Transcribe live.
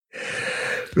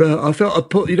I felt I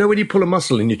put. You know when you pull a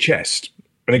muscle in your chest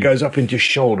and it goes up into your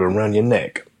shoulder and around your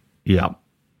neck. Yeah.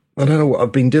 I don't know what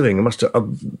I've been doing. I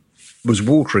was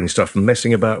watering stuff and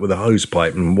messing about with a hose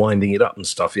pipe and winding it up and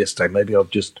stuff yesterday. Maybe I've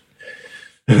just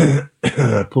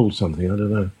pulled something. I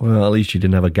don't know. Well, at least you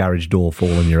didn't have a garage door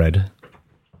fall on your head.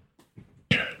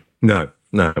 No.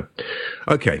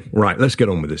 Okay, right. Let's get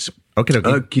on with this. Okay.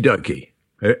 Okie dokie.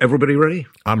 Everybody ready?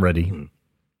 I'm ready.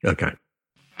 Okay.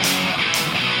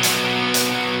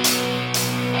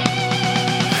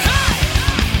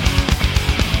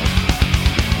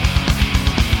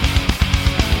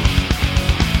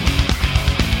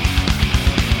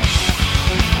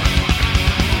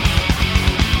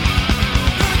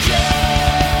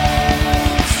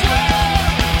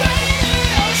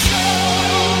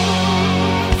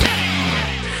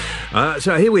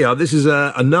 So here we are. This is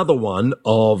another one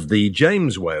of the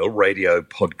James Whale radio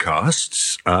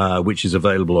podcasts, which is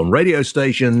available on radio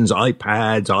stations,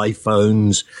 iPads,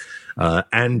 iPhones,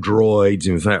 Androids.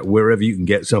 In fact, wherever you can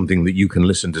get something that you can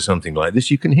listen to something like this,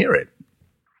 you can hear it.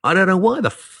 I don't know why the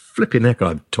flipping heck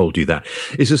I've told you that.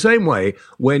 It's the same way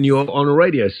when you're on a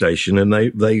radio station and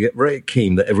they get very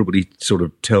keen that everybody sort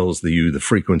of tells you the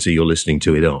frequency you're listening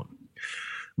to it on.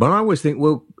 But I always think,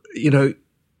 well, you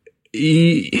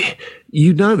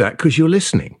know that because you're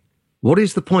listening. What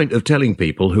is the point of telling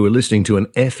people who are listening to an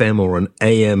FM or an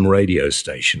AM radio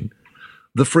station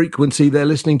the frequency they're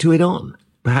listening to it on?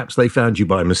 Perhaps they found you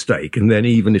by mistake, and then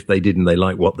even if they didn't, they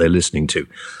like what they're listening to.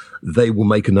 They will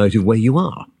make a note of where you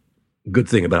are. Good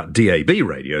thing about DAB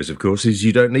radios, of course, is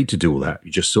you don't need to do all that.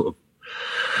 You just sort of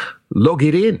log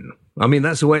it in. I mean,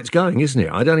 that's the way it's going, isn't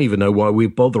it? I don't even know why we're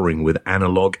bothering with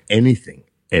analog anything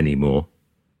anymore.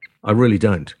 I really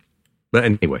don't. But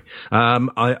anyway,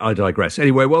 I digress.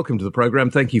 Anyway, welcome to the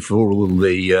program. Thank you for all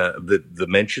the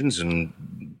mentions and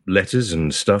letters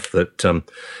and stuff that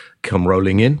come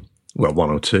rolling in. Well, one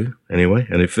or two, anyway.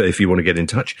 And if you want to get in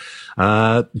touch,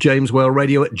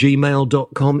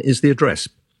 jameswhaleradio@gmail.com is the address.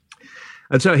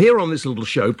 And so here on this little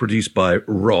show produced by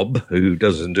Rob, who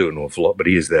doesn't do an awful lot, but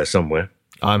he is there somewhere.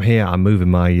 I'm here. I'm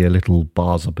moving my little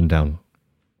bars up and down.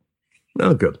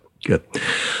 Oh, good.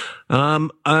 Well,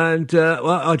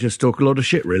 I just talk a lot of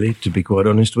shit, really, to be quite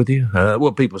honest with you.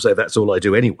 Well, people say that's all I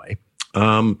do anyway.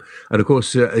 And of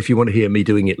course, if you want to hear me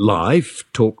doing it live,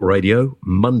 talk radio,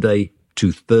 Monday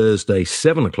to Thursday,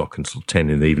 7 o'clock until 10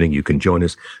 in the evening, you can join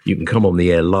us. You can come on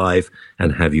the air live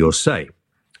and have your say.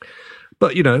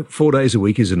 But, 4 days a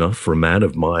week is enough for a man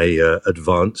of my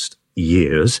advanced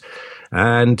years.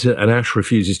 And Ash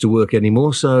refuses to work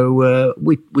anymore, so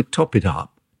we top it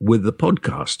up with the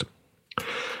podcast.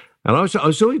 And I was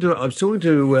talking to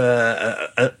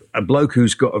a bloke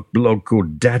who's got a blog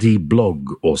called Daddy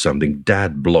Blog or something,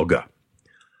 Dad Blogger,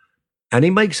 and he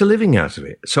makes a living out of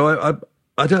it. So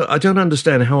I don't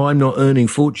understand how I'm not earning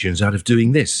fortunes out of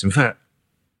doing this. In fact,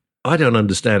 I don't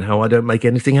understand how I don't make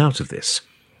anything out of this.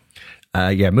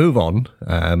 Move on.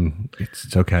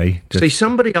 It's okay. See,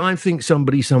 I think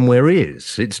somebody somewhere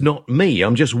is. It's not me.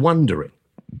 I'm just wondering.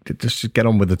 Just get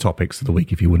on with the topics of the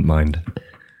week, if you wouldn't mind.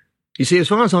 You see, as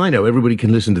far as I know, everybody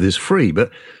can listen to this free,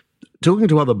 but talking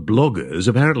to other bloggers,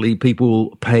 apparently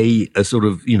people pay a sort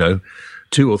of, $2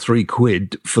 or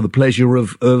 £3 for the pleasure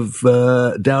of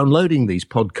downloading these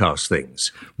podcast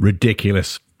things.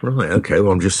 Ridiculous. Right, okay,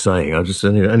 well, I'm just saying.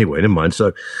 Anyway, never mind.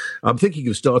 So I'm thinking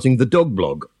of starting the dog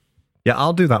blog. Yeah,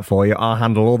 I'll do that for you. I'll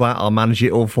handle all that. I'll manage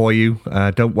it all for you.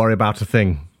 Don't worry about a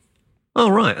thing. Oh,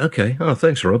 right, okay. Oh,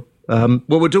 thanks, Rob. Well,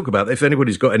 we'll talk about that. If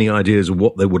anybody's got any ideas of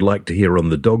what they would like to hear on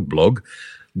the dog blog,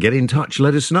 get in touch,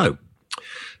 let us know.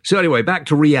 So anyway, back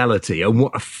to reality, and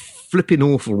what a flipping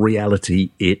awful reality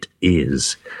it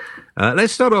is.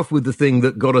 Let's start off with the thing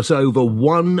that got us over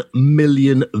 1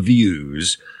 million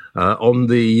views on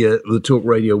the Talk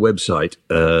Radio website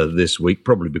this week,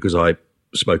 probably because I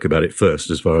spoke about it first,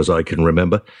 as far as I can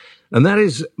remember, and that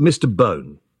is Mr.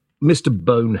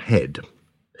 Bonehead.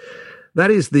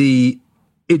 That is the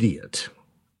idiot.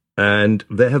 And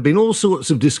there have been all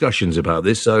sorts of discussions about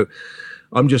this, so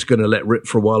I'm just going to let rip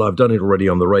for a while. I've done it already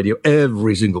on the radio.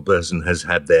 Every single person has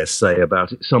had their say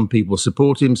about it. Some people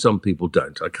support him, some people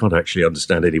don't. I can't actually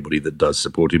understand anybody that does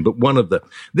support him, but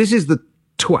this is the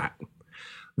twat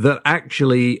that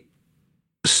actually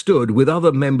stood with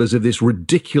other members of this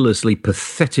ridiculously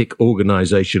pathetic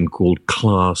organization called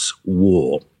Class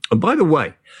War. And by the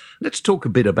way, let's talk a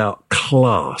bit about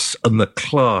class and the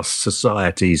class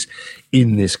societies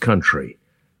in this country.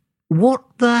 What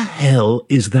the hell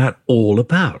is that all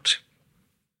about?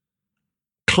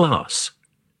 Class.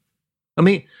 I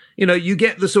mean, you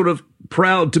get the sort of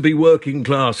proud to be working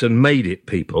class and made it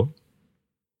people.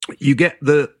 You get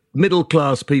the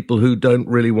middle-class people who don't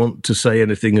really want to say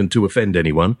anything and to offend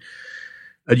anyone.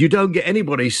 And you don't get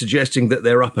anybody suggesting that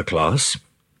they're upper class.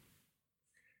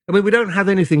 I mean, we don't have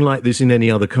anything like this in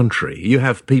any other country. You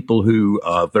have people who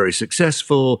are very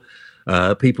successful,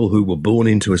 people who were born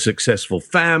into a successful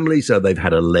family, so they've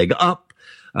had a leg up,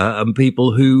 and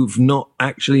people who've not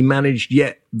actually managed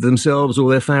yet themselves or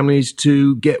their families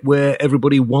to get where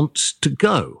everybody wants to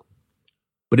go.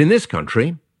 But in this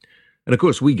country, and of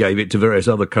course we gave it to various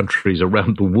other countries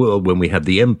around the world when we had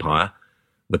the empire,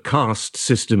 the caste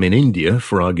system in India,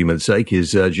 for argument's sake,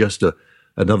 is just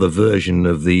another version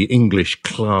of the English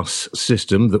class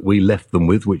system that we left them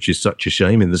with, which is such a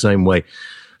shame. In the same way,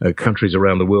 countries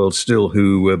around the world still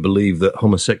who believe that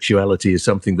homosexuality is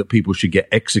something that people should get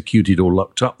executed or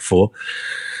locked up for.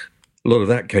 A lot of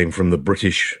that came from the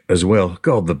British as well.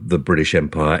 God, the British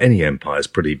Empire, any empire is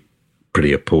pretty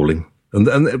appalling.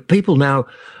 And people now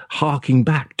harking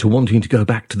back to wanting to go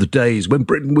back to the days when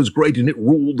Britain was great and it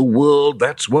ruled the world.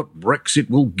 That's what Brexit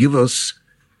will give us.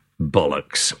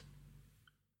 Bollocks.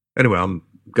 Anyway, I'm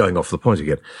going off the point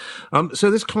again.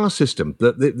 So this class system,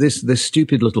 this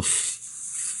stupid little,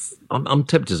 I'm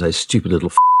tempted to say stupid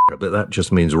little, but that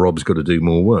just means Rob's got to do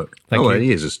more work. Thank you.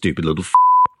 He is a stupid little.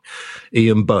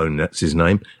 Ian Bone, that's his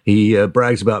name. He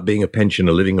brags about being a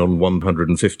pensioner living on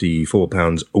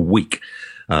 £154 a week.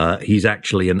 He's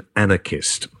actually an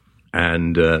anarchist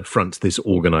and fronts this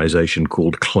organisation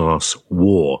called Class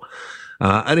War.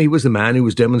 And he was the man who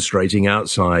was demonstrating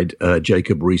outside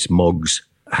Jacob Rees-Mogg's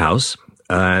house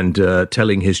and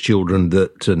telling his children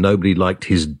that nobody liked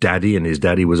his daddy and his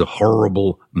daddy was a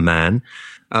horrible man.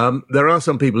 There are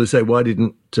some people who say, why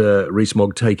didn't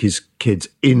Rees-Mogg take his kids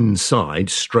inside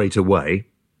straight away?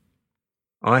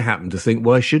 I happen to think,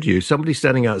 why should you? Somebody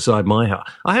standing outside my house.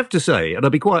 I have to say, and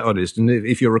I'll be quite honest, and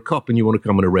if you're a cop and you want to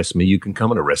come and arrest me, you can come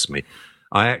and arrest me.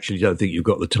 I actually don't think you've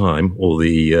got the time or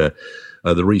the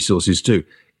resources to.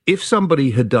 If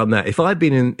somebody had done that, if I'd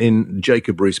been in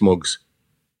Jacob Rees-Mogg's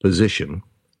position,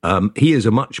 he is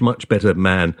a much, much better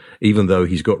man, even though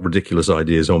he's got ridiculous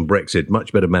ideas on Brexit,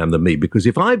 much better man than me. Because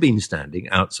if I'd been standing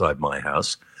outside my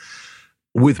house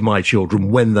with my children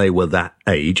when they were that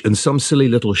age, and some silly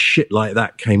little shit like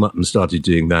that came up and started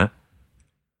doing that,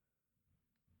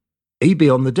 he'd be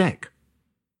on the deck.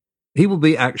 He will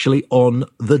be actually on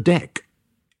the deck.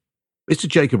 Mr.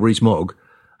 Jacob Rees-Mogg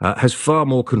has far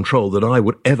more control than I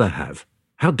would ever have.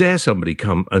 How dare somebody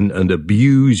come and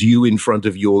abuse you in front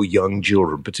of your young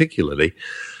children, particularly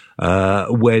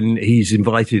when he's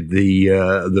invited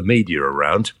the media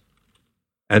around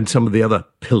and some of the other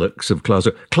pillocks of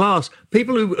class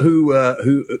people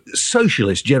who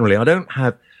socialists generally. I don't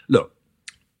have look.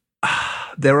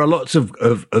 There are lots of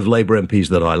Labour MPs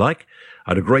that I like.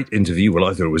 I had a great interview. Well,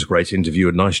 I thought it was a great interview,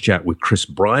 a nice chat with Chris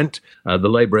Bryant, the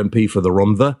Labour MP for the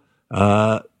Rhondda,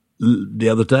 the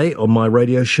other day on my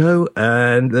radio show.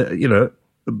 And,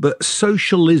 but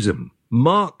socialism,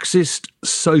 Marxist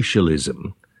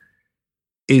socialism,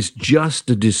 is just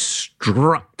a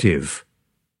destructive,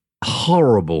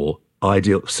 horrible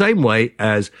ideal. Same way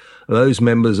as those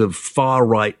members of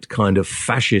far-right kind of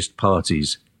fascist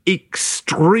parties.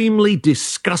 Extremely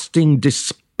disgusting,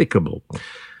 despicable.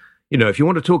 If you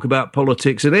want to talk about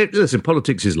politics, and listen,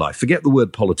 politics is life. Forget the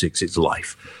word politics, it's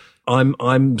life.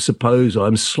 I'm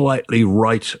slightly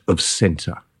right of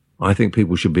centre. I think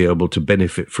people should be able to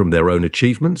benefit from their own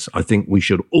achievements. I think we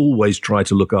should always try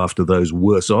to look after those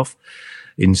worse off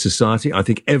in society. I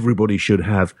think everybody should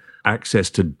have access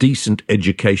to decent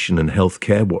education and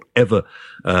healthcare, whatever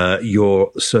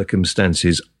your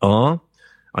circumstances are.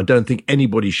 I don't think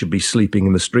anybody should be sleeping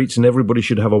in the streets, and everybody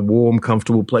should have a warm,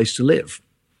 comfortable place to live.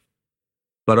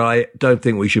 But I don't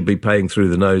think we should be paying through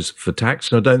the nose for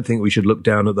tax. And I don't think we should look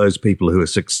down at those people who are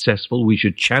successful. We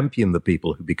should champion the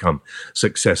people who become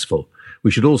successful. We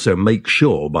should also make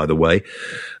sure, by the way,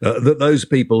 that those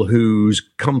people whose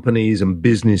companies and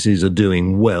businesses are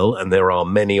doing well, and there are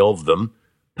many of them,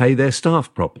 pay their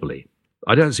staff properly.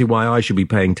 I don't see why I should be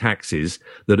paying taxes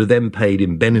that are then paid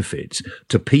in benefits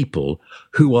to people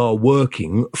who are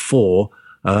working for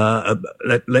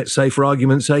let's say, for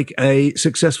argument's sake, a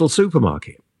successful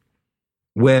supermarket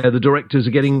where the directors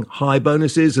are getting high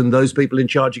bonuses and those people in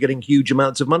charge are getting huge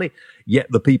amounts of money. Yet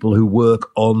the people who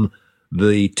work on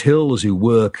the tills, who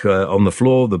work on the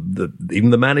floor, even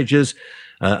the managers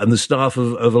and the staff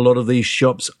of a lot of these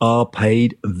shops are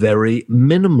paid very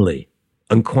minimally.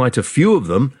 And quite a few of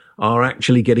them are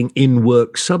actually getting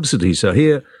in-work subsidies. So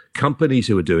here, companies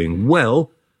who are doing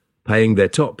well, paying their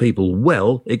top people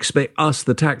well, expect us,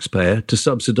 the taxpayer, to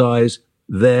subsidise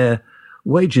their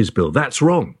wages bill. That's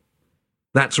wrong.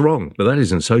 That's wrong. But that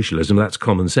isn't socialism. That's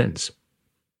common sense.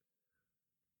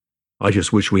 I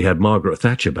just wish we had Margaret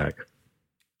Thatcher back.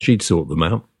 She'd sort them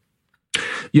out.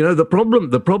 You know, the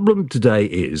problem today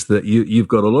is that you've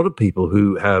got a lot of people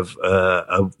who have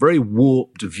a very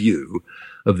warped view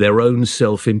of their own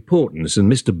self-importance,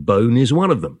 and Mr. Bone is one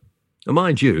of them. And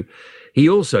mind you, he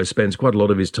also spends quite a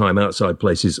lot of his time outside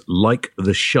places like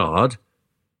the Shard,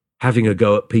 having a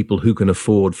go at people who can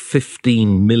afford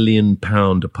 £15 million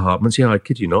apartments. Yeah, I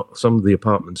kid you not, some of the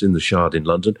apartments in the Shard in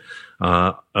London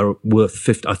are worth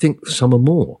 50. I think some are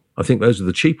more. I think those are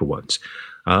the cheaper ones.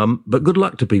 But good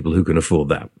luck to people who can afford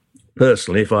that.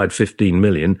 Personally, if I had 15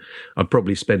 million, I'd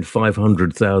probably spend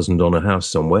 500,000 on a house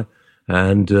somewhere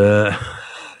and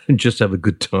just have a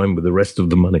good time with the rest of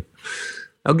the money.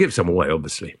 I'll give some away,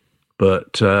 obviously,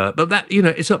 but that, you know,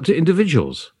 it's up to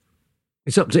individuals.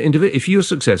 It's up to individuals. If you're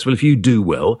successful, if you do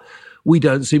well, we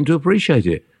don't seem to appreciate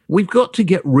it. We've got to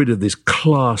get rid of this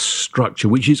class structure,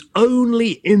 which is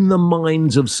only in the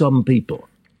minds of some people.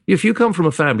 If you come from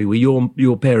a family where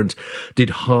your parents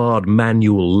did hard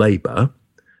manual labour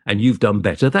and you've done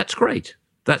better, that's great.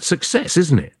 That's success,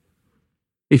 isn't it?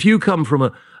 If you come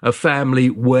from a family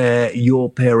where your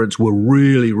parents were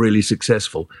really, really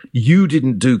successful, you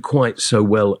didn't do quite so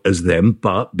well as them,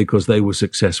 but because they were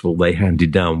successful, they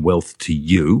handed down wealth to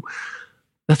you.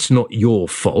 That's not your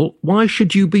fault. Why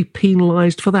should you be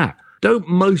penalised for that? Don't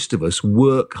most of us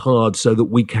work hard so that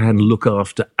we can look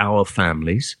after our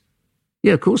families?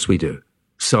 Yeah, of course we do.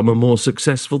 Some are more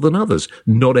successful than others.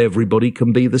 Not everybody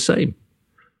can be the same.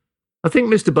 I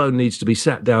think Mr. Bone needs to be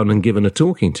sat down and given a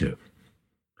talking to.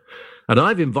 And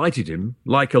I've invited him,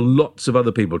 like lots of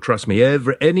other people, trust me,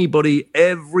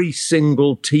 every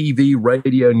single TV,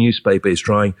 radio, newspaper is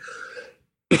trying.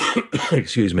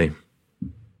 Excuse me.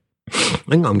 I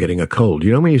think I'm getting a cold.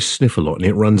 You know when you sniff a lot and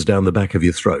it runs down the back of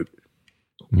your throat?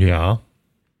 Yeah.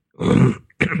 I'm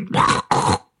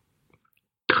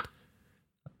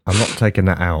not taking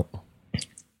that out.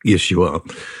 Yes, you are.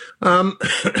 And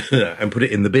put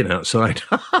it in the bin outside.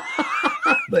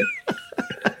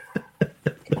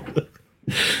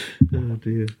 Oh,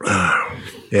 dear.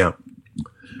 Yeah.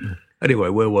 Anyway,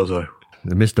 where was I?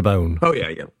 Mr. Bone. Oh,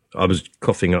 yeah. I was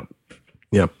coughing up.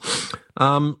 Yeah.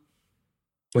 Well,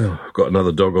 I've got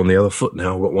another dog on the other foot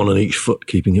now. I've got one on each foot,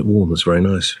 keeping it warm. That's very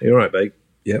nice. You all right, babe?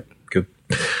 Yep, good.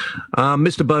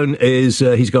 Mr. Bone is,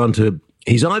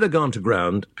 he's either gone to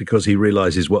ground because he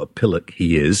realises what a pillock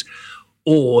he is,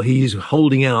 or he's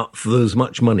holding out for as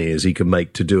much money as he can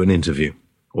make to do an interview.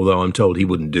 Although I'm told he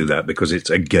wouldn't do that because it's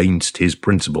against his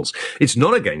principles. It's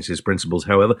not against his principles,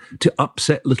 however, to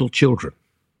upset little children,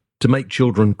 to make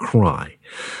children cry,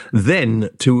 then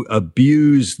to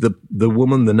abuse the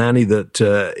woman, the nanny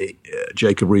that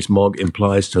Jacob Rees-Mogg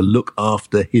implies to look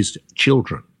after his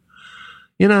children.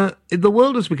 You know, the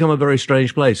world has become a very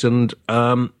strange place, and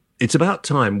it's about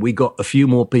time we got a few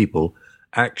more people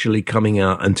actually coming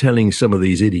out and telling some of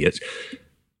these idiots.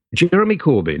 Jeremy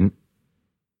Corbyn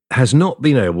has not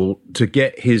been able to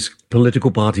get his political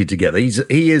party together.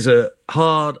 He is a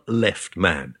hard left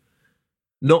man,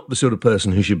 not the sort of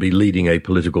person who should be leading a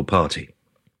political party,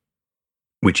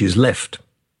 which is left,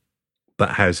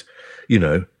 but has, you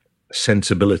know,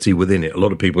 sensibility within it. A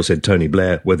lot of people said Tony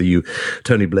Blair,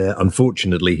 Tony Blair,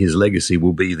 unfortunately, his legacy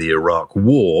will be the Iraq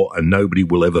War, and nobody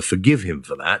will ever forgive him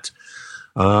for that.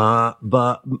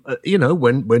 But, you know,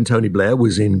 when Tony Blair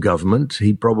was in government,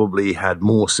 he probably had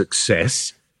more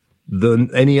success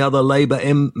than any other Labour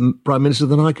Prime Minister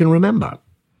than I can remember.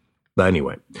 But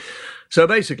anyway, so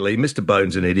basically, Mr.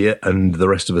 Bone's an idiot and the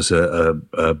rest of us are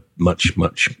much,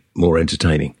 much more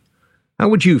entertaining. How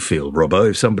would you feel, Robbo,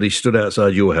 if somebody stood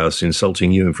outside your house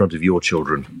insulting you in front of your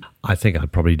children? I think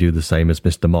I'd probably do the same as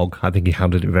Mr. Mogg. I think he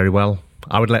handled it very well.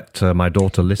 I would let my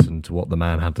daughter listen to what the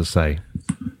man had to say.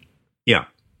 Yeah.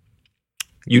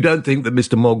 You don't think that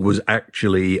Mr. Mogg was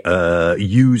actually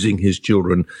using his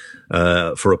children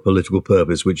for a political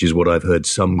purpose, which is what I've heard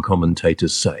some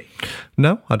commentators say?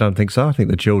 No, I don't think so. I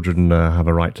think the children have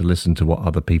a right to listen to what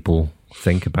other people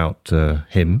think about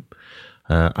him.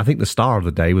 I think the star of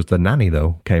the day was the nanny,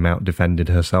 though, came out, defended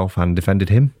herself and defended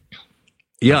him.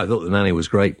 Yeah, I thought the nanny was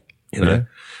great, you know.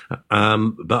 Yeah.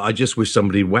 But I just wish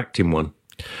somebody whacked him one.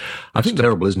 That's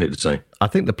terrible, isn't it, to say? I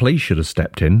think the police should have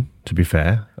stepped in, to be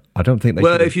fair. I don't think they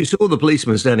Well, if you saw the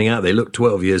policeman standing out there, looked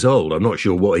 12 years old. I'm not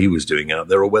sure what he was doing out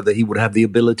there or whether he would have the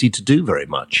ability to do very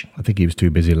much. I think he was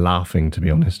too busy laughing, to be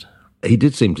honest. He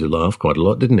did seem to laugh quite a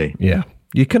lot, didn't he? Yeah.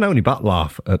 You can only but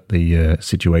laugh at the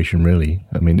situation, really.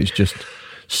 I mean, it's just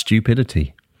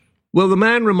stupidity. Well, the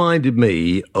man reminded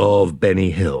me of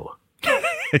Benny Hill.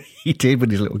 He did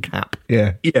with his little cap,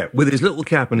 yeah. Yeah, with his little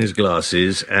cap and his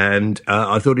glasses, and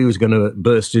I thought he was going to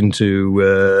burst into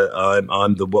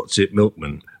I'm the what's-it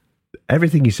milkman.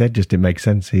 Everything he said just didn't make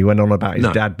sense. He went on about his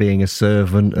dad being a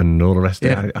servant and all the rest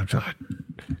of it.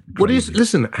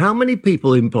 Listen, how many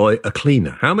people employ a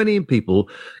cleaner? How many people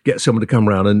get someone to come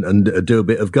around and do a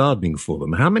bit of gardening for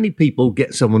them? How many people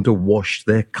get someone to wash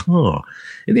their car?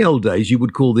 In the old days, you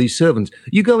would call these servants.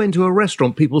 You go into a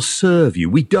restaurant, people serve you.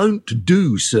 We don't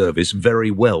do service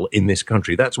very well in this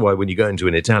country. That's why when you go into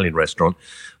an Italian restaurant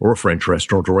or a French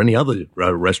restaurant or any other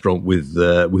restaurant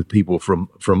with people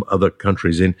from other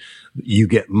countries in, you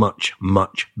get much,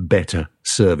 much better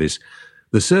service.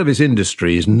 The service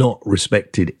industry is not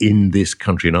respected in this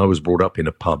country, and I was brought up in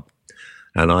a pub,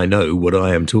 and I know what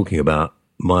I am talking about.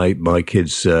 My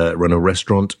kids run a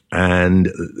restaurant,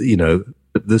 and, you know,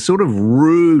 the sort of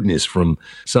rudeness from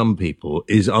some people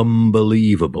is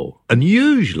unbelievable. And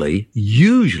usually,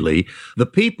 the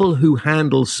people who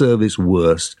handle service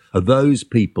worst are those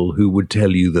people who would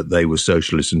tell you that they were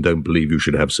socialists and don't believe you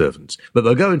should have servants. But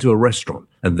they'll go into a restaurant,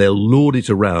 and they'll lord it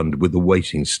around with the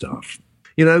waiting staff.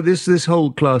 You know, this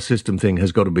whole class system thing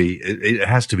has got to be, it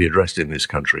has to be addressed in this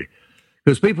country,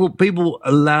 because people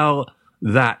allow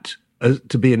that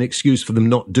to be an excuse for them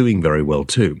not doing very well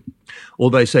too. Or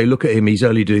they say, look at him, he's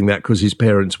only doing that because his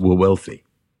parents were wealthy,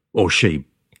 or she,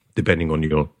 depending on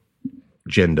your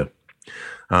gender.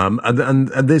 And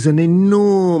there's an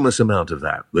enormous amount of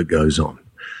that goes on.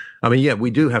 I mean, yeah, we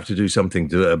do have to do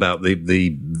something about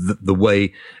the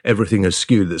way everything is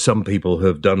skewed, that some people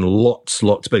have done lots,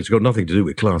 but it's got nothing to do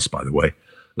with class, by the way.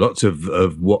 Lots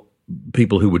of what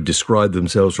people who would describe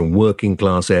themselves from working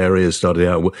class areas started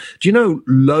out. Do you know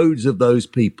loads of those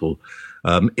people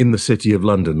in the City of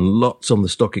London, lots on the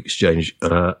stock exchange,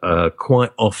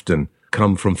 quite often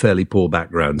come from fairly poor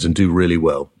backgrounds and do really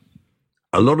well.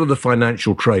 A lot of the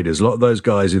financial traders, a lot of those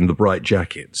guys in the bright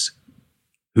jackets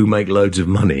who make loads of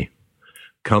money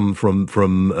come from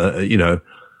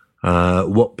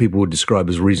what people would describe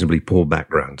as reasonably poor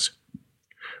backgrounds.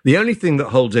 The only thing that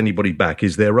holds anybody back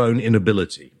is their own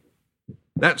inability.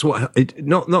 That's what,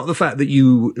 not the fact that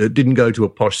you didn't go to a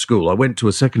posh school. I went to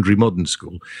a secondary modern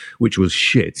school, which was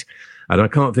shit. And I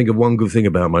can't think of one good thing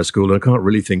about my school. And I can't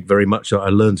really think very much that I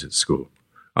learned at school.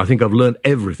 I think I've learned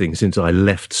everything since I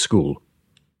left school.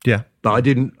 Yeah. But I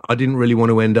didn't really want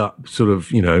to end up sort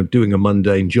of, you know, doing a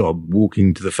mundane job,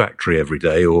 walking to the factory every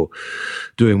day or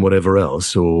doing whatever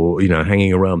else, or, you know,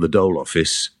 hanging around the dole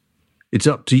office. It's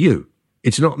up to you.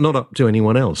 It's not up to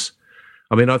anyone else.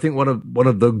 I mean, I think one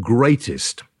of the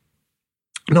greatest,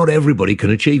 not everybody can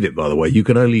achieve it, by the way. You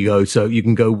can only go, so you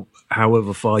can go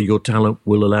however far your talent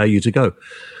will allow you to go.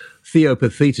 Theo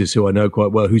Paphitis, who I know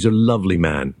quite well, who's a lovely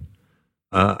man,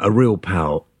 a real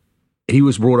pal. He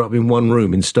was brought up in one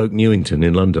room in Stoke Newington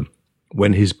in London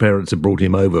when his parents had brought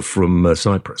him over from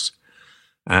Cyprus.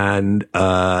 And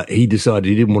he decided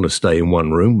he didn't want to stay in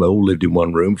one room. They all lived in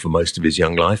one room for most of his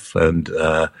young life. And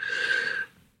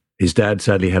his dad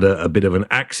sadly had a bit of an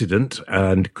accident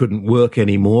and couldn't work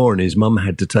anymore. And his mum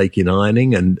had to take in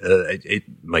ironing, and it'd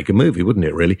make a movie, wouldn't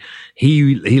it, really?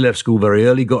 He left school very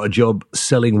early, got a job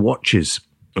selling watches,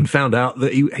 and found out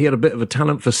that he had a bit of a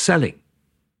talent for selling.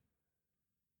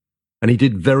 And he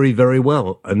did very, very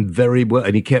well, and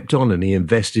he kept on, and he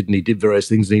invested, and he did various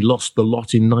things, and he lost the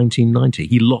lot in 1990.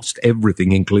 He lost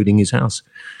everything, including his house.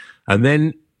 And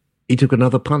then he took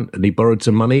another punt, and he borrowed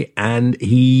some money, and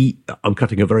I'm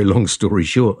cutting a very long story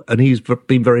short, and he's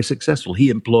been very successful.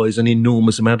 He employs an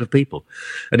enormous amount of people.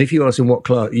 And if you ask him what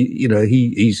class, you know,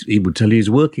 he would tell you he's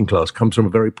working class, comes from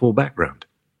a very poor background.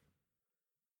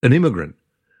 An immigrant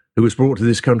who was brought to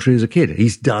this country as a kid.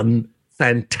 He's done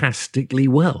fantastically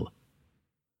well,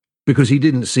 because he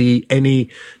didn't see any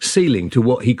ceiling to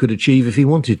what he could achieve if he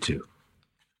wanted to.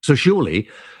 So surely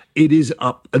it is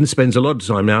up, and spends a lot of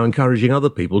time now encouraging other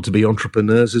people to be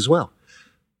entrepreneurs as well.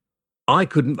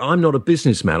 I'm not a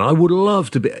businessman. I would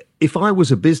love to be. If I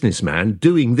was a businessman,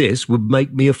 doing this would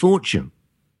make me a fortune.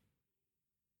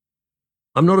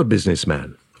 I'm not a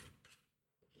businessman.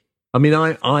 I mean,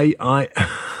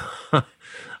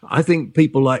 I think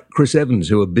people like Chris Evans,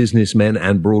 who are businessmen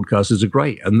and broadcasters, are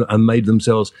great and made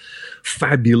themselves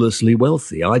fabulously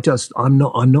wealthy. I'm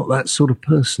not that sort of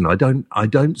person. I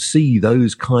don't see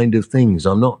those kind of things.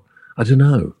 I don't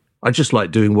know. I just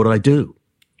like doing what I do.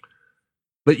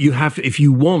 But if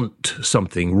you want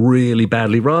something really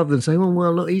badly, rather than saying,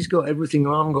 well, look, he's got everything,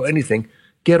 I haven't got anything,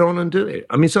 get on and do it.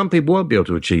 I mean, some people won't be able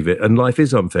to achieve it, and life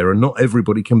is unfair, and not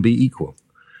everybody can be equal.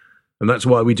 And that's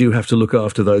why we do have to look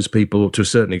after those people to a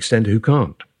certain extent who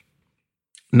can't.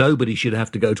 Nobody should have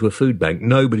to go to a food bank.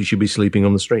 Nobody should be sleeping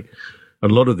on the street.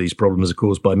 And a lot of these problems are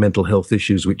caused by mental health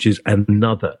issues, which is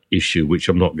another issue, which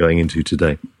I'm not going into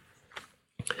today.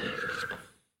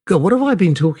 God, what have I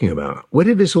been talking about? Where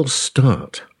did this all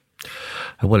start?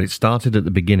 Well, it started at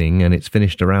the beginning and it's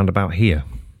finished around about here.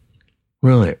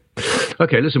 Right.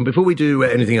 Okay, listen, before we do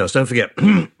anything else, don't forget,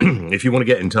 if you want to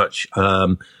get in touch,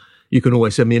 you can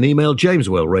always send me an email,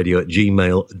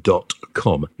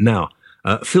 jameswellradio@gmail.com. Now,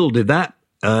 Phil did that,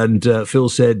 and Phil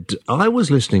said, I was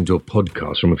listening to a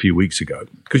podcast from a few weeks ago,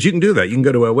 because you can do that. You can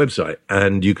go to our website,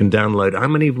 and you can download, how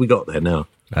many have we got there now?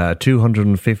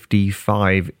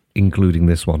 255, including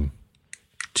this one.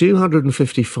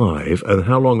 255, and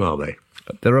how long are they?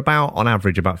 They're about, on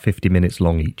average, about 50 minutes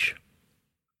long each.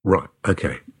 Right,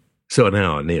 okay. So an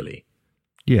hour, nearly.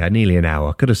 Yeah, nearly an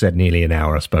hour. Could have said nearly an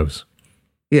hour, I suppose.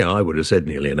 Yeah, I would have said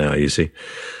nearly an hour, you see.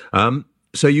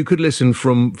 So you could listen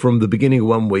from the beginning of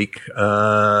 1 week.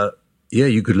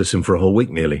 You could listen for a whole week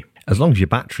nearly. As long as your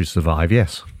batteries survive,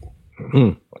 yes.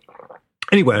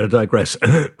 Anyway, I digress.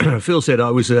 Phil said,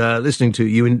 I was listening to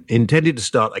you intended to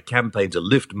start a campaign to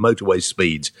lift motorway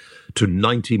speeds to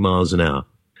 90 miles an hour.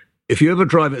 If you ever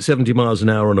drive at 70 miles an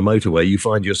hour on a motorway, you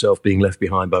find yourself being left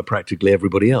behind by practically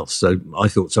everybody else. So I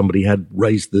thought somebody had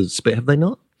raised the speed. Have they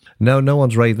not? No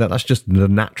one's raised that. That's just the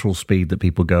natural speed that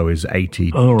people go is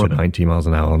 80 to 90 miles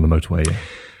an hour on the motorway. Yeah.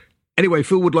 Anyway,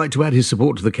 Phil would like to add his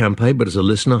support to the campaign, but as a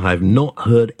listener, I have not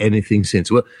heard anything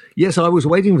since. Well, yes, I was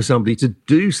waiting for somebody to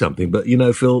do something, but,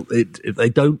 Phil, they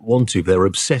don't want to. They're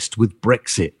obsessed with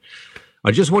Brexit. I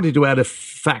just wanted to add a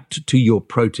fact to your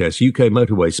protest. UK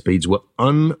motorway speeds were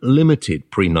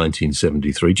unlimited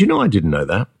pre-1973. Do you know I didn't know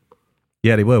that?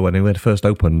 Yeah, they were. When they first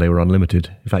opened, they were unlimited.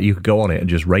 In fact, you could go on it and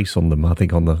just race on them, I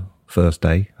think, on the first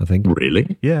day, I think.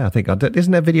 Really? Yeah, I think.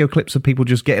 Isn't there video clips of people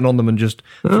just getting on them and just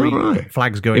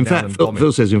flags going down and bombing?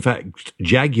 Phil says, in fact,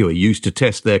 Jaguar used to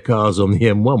test their cars on the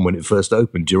M1 when it first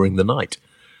opened during the night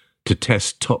to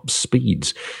test top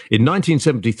speeds. In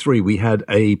 1973, we had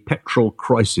a petrol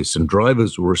crisis and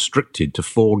drivers were restricted to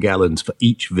 4 gallons for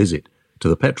each visit to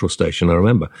the petrol station, I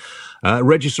remember.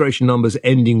 Registration numbers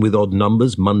ending with odd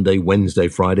numbers, Monday, Wednesday,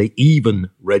 Friday, even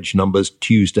reg numbers,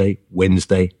 Tuesday,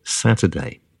 Wednesday,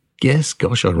 Saturday. Yes,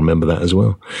 gosh, I remember that as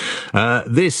well.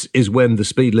 This is when the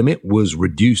speed limit was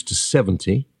reduced to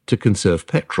 70 to conserve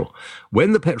petrol.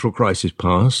 When the petrol crisis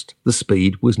passed, the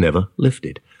speed was never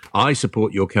lifted. I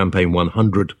support your campaign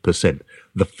 100%.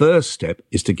 The first step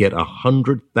is to get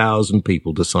 100,000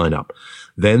 people to sign up.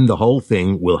 Then the whole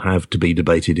thing will have to be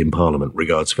debated in Parliament.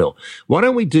 Regards, Phil. Why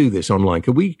don't we do this online?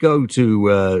 Could we go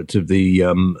to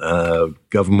the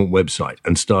government website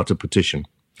and start a petition?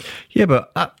 Yeah,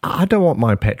 but I don't want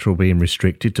my petrol being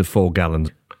restricted to 4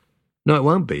 gallons. No, it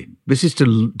won't be. This is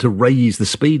to raise the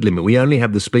speed limit. We only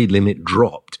have the speed limit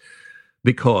dropped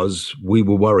because we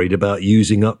were worried about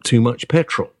using up too much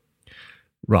petrol.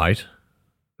 Right.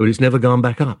 But it's never gone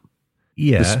back up.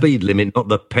 Yeah. The speed limit, not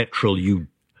the petrol you...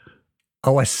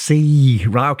 Oh, I see.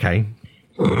 Right, okay.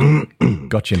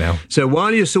 Got you now. So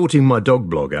while you're sorting my dog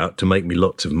blog out to make me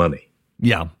lots of money...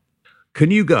 Yeah. Can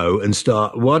you go and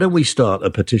why don't we start a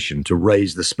petition to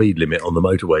raise the speed limit on the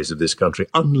motorways of this country?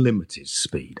 Unlimited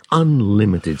speed.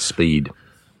 Unlimited speed.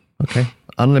 Okay.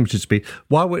 Unlimited speed.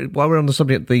 While we're on the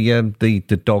subject,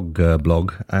 the dog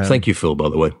blog. Thank you, Phil, by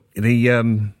the way.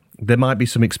 There might be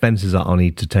some expenses that I'll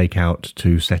need to take out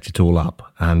to set it all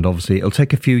up. And obviously, it'll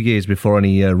take a few years before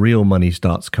any real money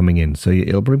starts coming in. So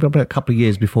it'll be about a couple of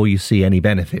years before you see any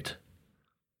benefit.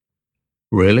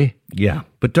 Really? Yeah.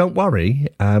 But don't worry.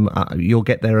 You'll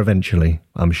get there eventually,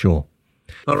 I'm sure.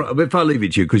 All right. If I leave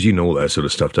it to you, because you know all that sort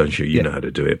of stuff, don't you? You know how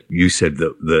to do it. You said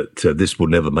that this will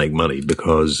never make money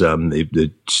because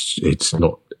it's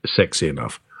not sexy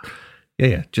enough.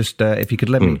 Yeah. Just if you could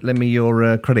lend me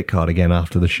your credit card again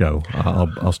after the show,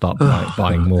 I'll start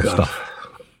buying more stuff.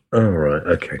 All right.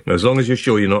 Okay. As long as you're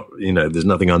sure you're not, there's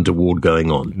nothing untoward going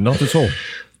on. Not at all.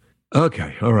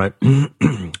 Okay. All right.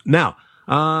 Now,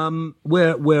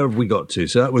 where have we got to?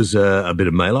 So that was a bit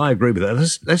of mail. I agree with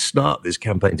that. Let's start this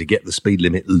campaign to get the speed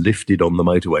limit lifted on the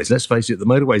motorways. Let's face it, the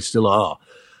motorways still are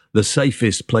the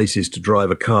safest places to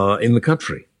drive a car in the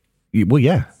country. Well,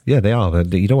 yeah, they are.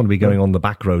 You don't want to be going on the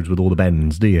back roads with all the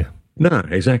bends, do you? No,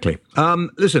 exactly.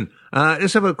 Listen,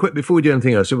 let's have a quick, before we do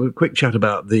anything else, a quick chat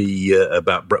about we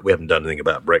haven't done anything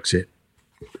about Brexit.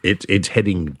 It's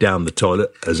heading down the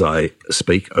toilet as I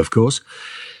speak, of course.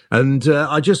 And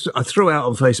I threw out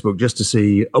on Facebook just to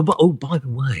see, by the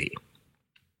way,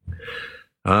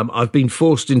 I've been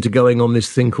forced into going on this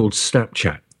thing called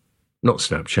Snapchat. Not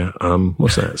Snapchat.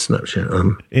 What's that? Snapchat.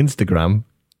 Instagram.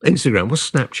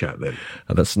 What's Snapchat then?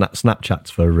 That's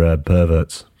Snapchat's for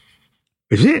perverts.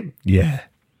 Is it? Yeah.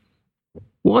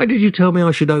 Why did you tell me I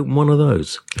should open one of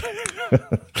those?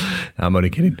 I'm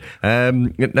only kidding.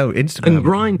 No, Instagram. And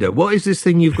Grindr. What is this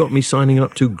thing you've got me signing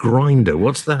up to? Grindr.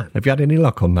 What's that? Have you had any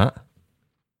luck on that?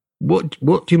 What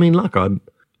do you mean luck?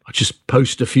 I just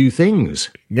post a few things.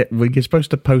 Yeah, well, you're supposed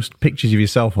to post pictures of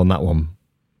yourself on that one.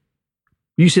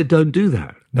 You said don't do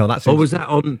that. No, that's... Or was that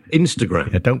on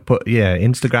Instagram? Yeah, don't put... Yeah,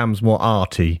 Instagram's more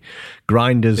arty.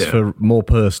 Grindr's for more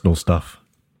personal stuff.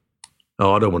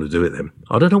 Oh, I don't want to do it then.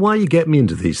 I don't know why you get me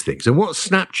into these things. And what's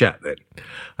Snapchat then?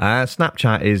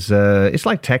 Snapchat is... it's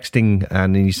like texting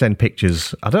and you send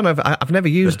pictures. I don't know. I've never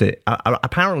used it.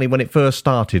 Apparently, when it first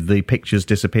started, the pictures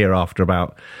disappear after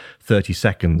about 30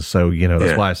 seconds. So,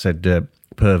 that's why I said...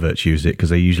 perverts use it because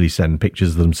they usually send pictures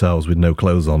of themselves with no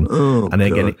clothes on, and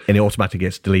it automatically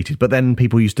gets deleted. But then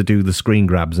people used to do the screen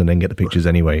grabs and then get the pictures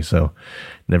anyway, so it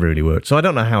never really worked. So I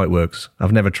don't know how it works.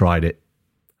 I've never tried it.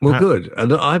 Well, good.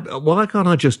 And why can't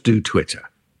I just do Twitter?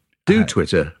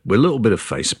 Twitter with a little bit of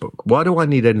Facebook. Why do I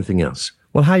need anything else?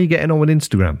 Well, how are you getting on with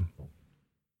Instagram?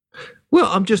 Well,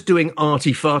 I'm just doing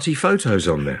arty-farty photos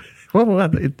on there. Well,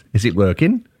 is it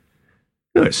working?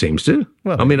 No, it seems to.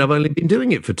 Well, I mean, I've only been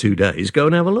doing it for 2 days. Go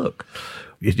and have a look.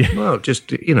 Well,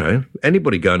 just,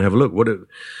 anybody go and have a look.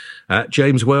 At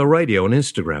James Whale Radio on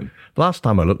Instagram. Last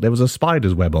time I looked, there was a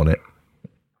spider's web on it.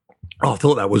 Oh, I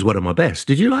thought that was one of my best.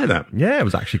 Did you like that? Yeah, it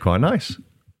was actually quite nice.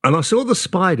 And I saw the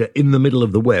spider in the middle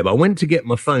of the web. I went to get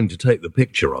my phone to take the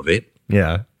picture of it.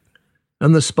 Yeah.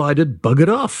 And the spider buggered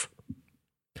off.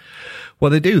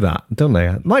 Well, they do that, don't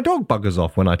they? My dog buggers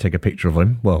off when I take a picture of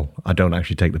him. Well, I don't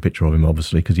actually take the picture of him,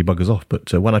 obviously, because he buggers off.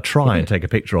 But when I try and take a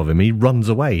picture of him, he runs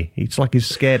away. It's like he's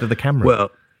scared of the camera.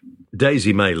 Well,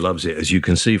 Daisy May loves it, as you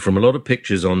can see from a lot of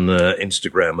pictures on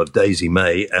Instagram of Daisy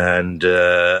May, and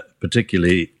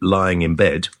particularly lying in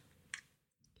bed.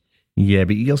 Yeah,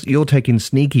 but you're taking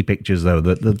sneaky pictures, though.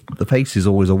 The face is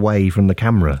always away from the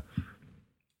camera.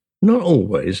 Not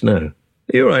always, no.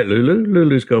 You're right, Lulu.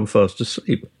 Lulu's gone fast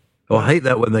asleep. Oh, I hate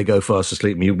that when they go fast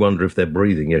asleep and you wonder if they're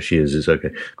breathing. Yes, she is. It's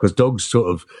okay. Because dogs sort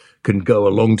of can go a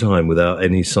long time without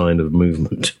any sign of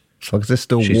movement. As long as they're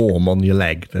still warm on your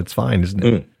leg, that's fine, isn't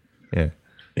it? Yeah.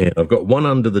 Yeah, I've got one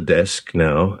under the desk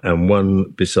now and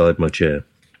one beside my chair.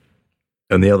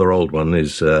 And the other old one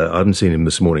is, I haven't seen him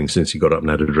this morning since he got up and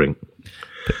had a drink.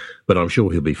 But I'm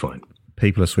sure he'll be fine.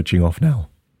 People are switching off now.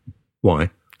 Why?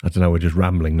 I don't know, we're just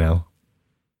rambling now.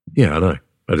 Yeah, I know.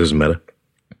 That doesn't matter.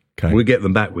 Okay. We'll get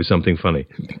them back with something funny.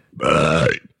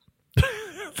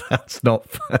 That's not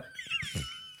funny.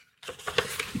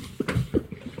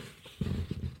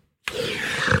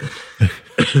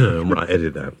 Right,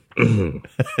 edit that.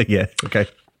 Yeah, okay.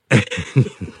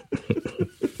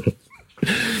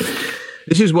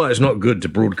 This is why it's not good to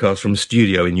broadcast from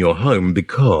studio in your home,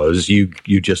 because you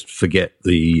just forget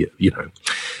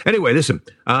Anyway, listen.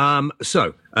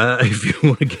 So if you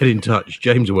want to get in touch,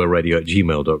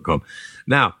 jameswellradio@gmail.com.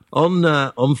 Now, on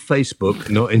Facebook,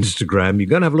 not Instagram, you're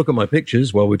going to have a look at my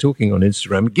pictures while we're talking on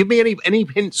Instagram. Give me any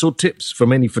hints or tips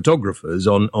from any photographers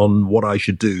on what I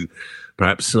should do.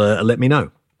 Perhaps let me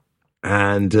know.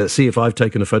 And see if I've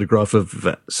taken a photograph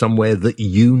of somewhere that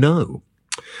you know.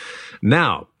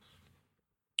 Now,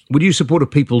 would you support a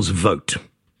people's vote?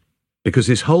 Because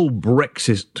this whole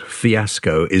Brexit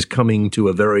fiasco is coming to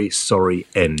a very sorry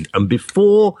end. And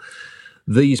before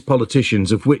these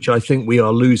politicians, of which I think we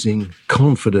are losing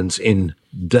confidence in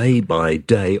day by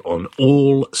day on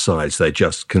all sides, they're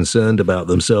just concerned about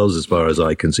themselves as far as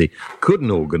I can see, couldn't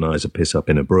organise a piss-up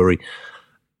in a brewery.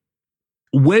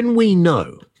 When we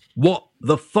know what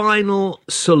the final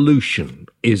solution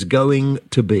is going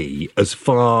to be as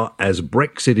far as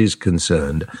Brexit is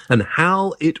concerned and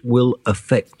how it will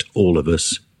affect all of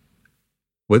us,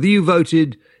 whether you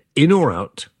voted in or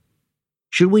out,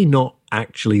 should we not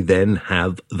actually then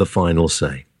have the final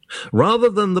say? Rather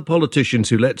than the politicians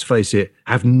who, let's face it,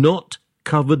 have not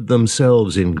covered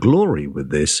themselves in glory with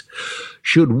this,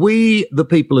 should we, the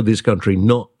people of this country,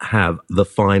 not have the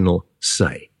final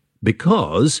say?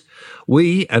 Because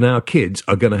we and our kids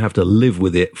are going to have to live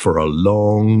with it for a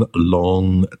long,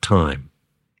 long time.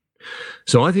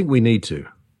 So I think we need to.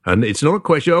 And it's not a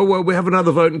question, we have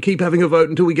another vote and keep having a vote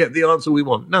until we get the answer we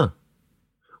want. No.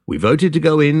 We voted to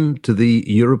go into the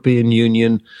European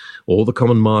Union or the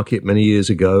common market many years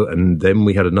ago, and then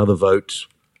we had another vote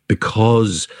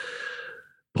because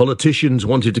politicians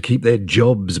wanted to keep their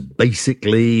jobs,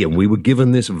 basically, and we were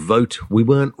given this vote. We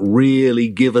weren't really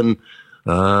given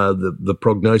the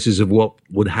prognosis of what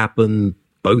would happen.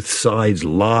 Both sides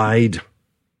lied.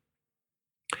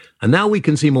 And now we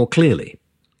can see more clearly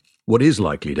what is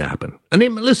likely to happen. And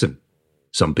listen,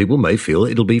 some people may feel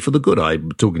it'll be for the good.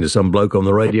 I'm talking to some bloke on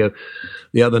the radio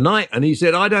the other night, and he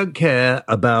said, I don't care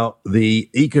about the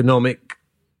economic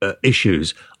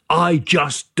issues. I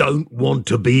just don't want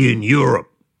to be in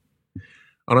Europe.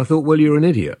 And I thought, well, you're an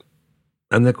idiot.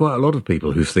 And there are quite a lot of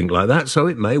people who think like that, so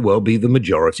it may well be the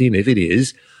majority. And if it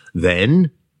is,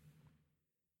 then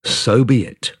so be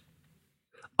it.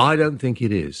 I don't think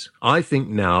it is. I think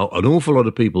now an awful lot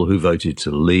of people who voted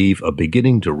to leave are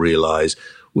beginning to realise,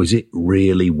 was it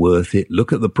really worth it?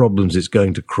 Look at the problems it's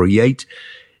going to create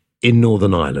in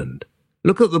Northern Ireland.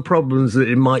 Look at the problems that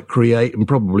it might create and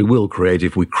probably will create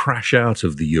if we crash out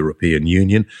of the European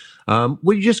Union. Well,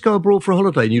 you just go abroad for a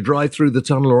holiday and you drive through the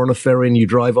tunnel or on a ferry and you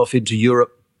drive off into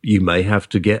Europe. You may have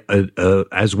to get,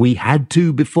 as we had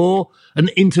to before, an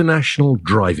international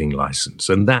driving licence.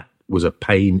 And that was a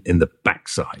pain in the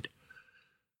backside.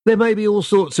 There may be all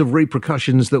sorts of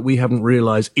repercussions that we haven't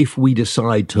realised if we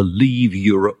decide to leave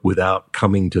Europe without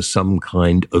coming to some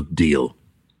kind of deal.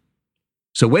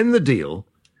 So when the deal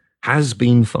has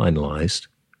been finalised,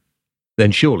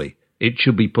 then surely it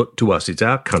should be put to us. It's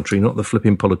our country, not the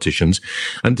flipping politicians.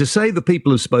 And to say the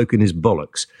people have spoken is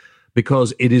bollocks,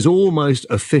 because it is almost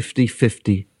a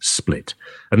 50-50 split.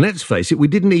 And let's face it, we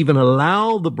didn't even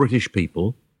allow the British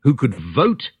people who could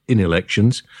vote in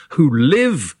elections, who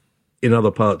live in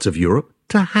other parts of Europe,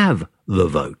 to have the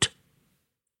vote.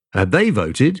 Had they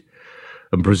voted,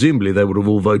 and presumably they would have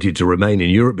all voted to remain in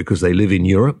Europe because they live in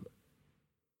Europe,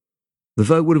 the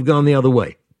vote would have gone the other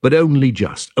way, but only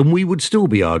just. And we would still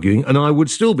be arguing, and I would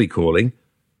still be calling,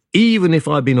 even if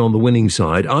I'd been on the winning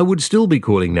side, I would still be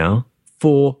calling now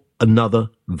for another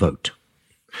vote.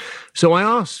 So I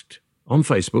asked on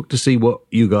Facebook to see what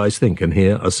you guys think, and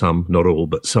here are some, not all,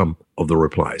 but some of the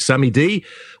replies. Sammy D,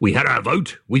 we had our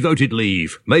vote, we voted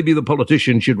leave. Maybe the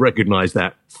politicians should recognise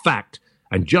that fact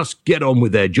and just get on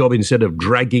with their job instead of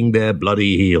dragging their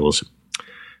bloody heels.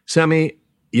 Sammy,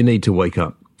 you need to wake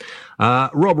up.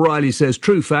 Rob Riley says,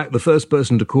 true fact, the first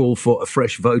person to call for a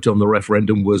fresh vote on the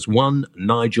referendum was one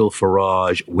Nigel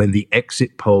Farage when the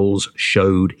exit polls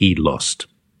showed he lost.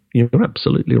 You're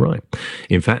absolutely right.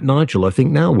 In fact, Nigel, I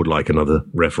think now would like another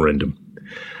referendum.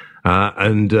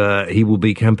 And he will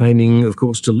be campaigning, of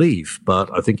course, to leave,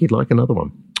 but I think he'd like another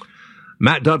one.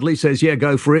 Matt Dudley says, yeah,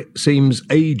 go for it. Seems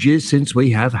ages since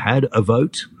we have had a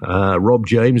vote. Rob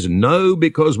James, no,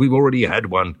 because we've already had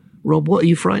one. Rob, what are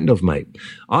you frightened of, mate?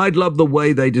 I'd love the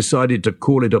way they decided to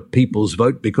call it a people's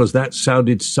vote, because that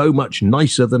sounded so much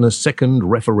nicer than a second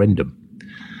referendum.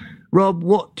 Rob,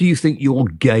 what do you think you'll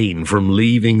gain from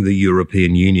leaving the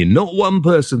European Union? Not one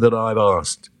person that I've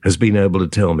asked has been able to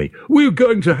tell me, we're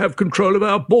going to have control of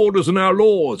our borders and our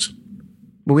laws.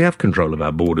 Well, we have control of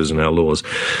our borders and our laws.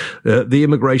 The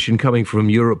immigration coming from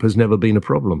Europe has never been a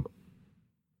problem.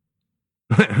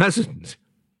 It hasn't.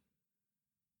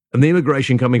 And the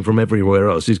immigration coming from everywhere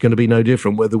else is going to be no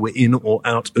different whether we're in or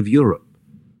out of Europe.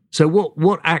 So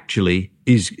what actually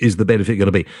is the benefit going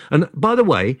to be? And by the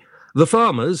way, the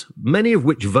farmers, many of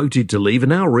which voted to leave, are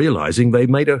now realising they've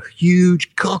made a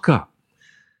huge cock-up.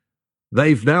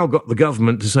 They've now got the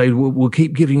government to say, we'll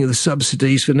keep giving you the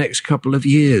subsidies for the next couple of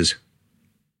years.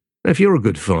 Now, if you're a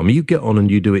good farmer, you get on and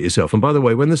you do it yourself. And by the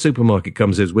way, when the supermarket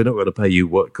comes and says, we're not going to pay you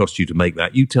what it cost you to make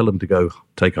that, you tell them to go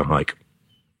take a hike.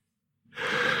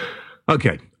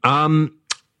 Okay.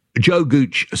 Joe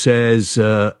Gooch says,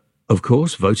 of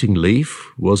course, voting leave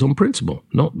was on principle,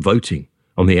 not voting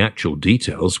on the actual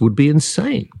details would be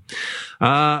insane.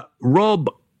 Rob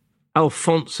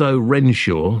Alfonso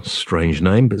Renshaw, strange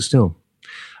name, but still.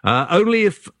 Only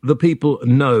if the people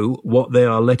know what they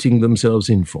are letting themselves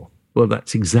in for. Well,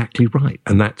 that's exactly right,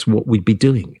 and that's what we'd be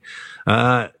doing.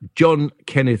 John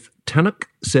Kenneth Tannock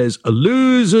says, a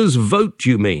loser's vote,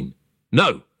 you mean?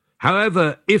 No.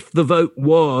 However, if the vote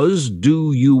was,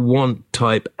 do you want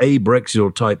type A Brexit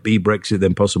or type B Brexit,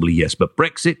 then possibly yes. But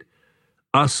Brexit,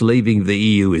 us leaving the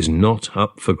EU, is not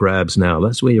up for grabs now.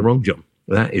 That's where you're wrong, John.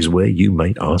 That is where you,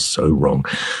 mate, are so wrong.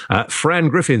 Fran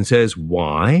Griffin says,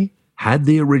 why? Had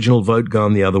the original vote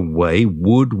gone the other way,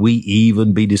 would we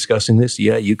even be discussing this?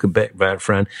 Yeah, you can bet that,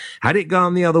 Fran. Had it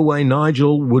gone the other way,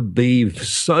 Nigel would be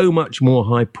so much more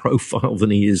high profile than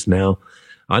he is now.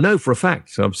 I know for a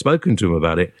fact, I've spoken to him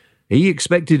about it. He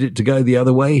expected it to go the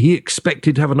other way. He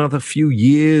expected to have another few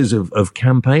years of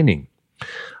campaigning.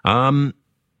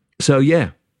 So,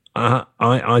 yeah,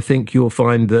 I think you'll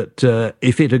find that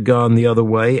if it had gone the other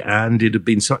way and it had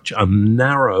been such a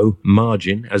narrow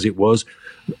margin as it was,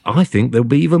 I think there'll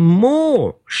be even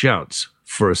more shouts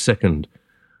for a second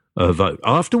vote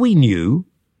after we knew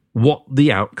what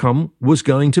the outcome was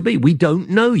going to be. We don't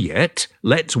know yet.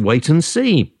 Let's wait and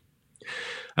see.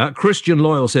 Christian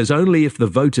Loyal says, only if the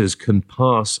voters can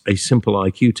pass a simple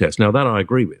IQ test. Now, that I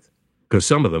agree with, because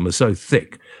some of them are so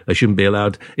thick, they shouldn't be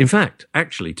allowed. In fact,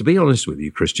 actually, to be honest with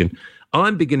you, Christian,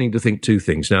 I'm beginning to think two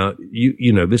things. Now,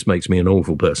 you know, this makes me an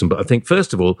awful person, but I think,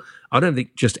 first of all, I don't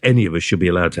think just any of us should be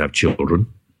allowed to have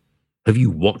children. Have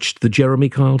you watched the Jeremy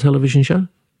Kyle television show?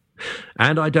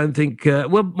 And I don't think,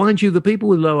 well, mind you, the people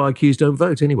with low IQs don't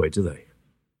vote anyway, do they?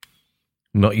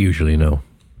 Not usually, no.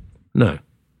 No.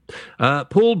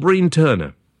 Paul Breen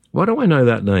Turner. Why do I know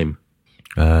that name?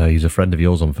 He's a friend of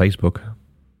yours on Facebook.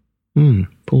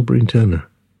 Paul Breen Turner.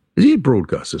 Is he a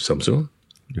broadcaster of some sort?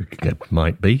 It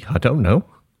might be. I don't know.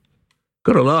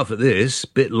 Got to laugh at this,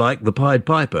 bit like the Pied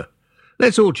Piper.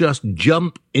 Let's all just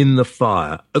jump in the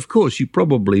fire. Of course, you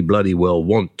probably bloody well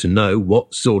want to know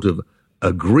what sort of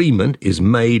agreement is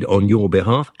made on your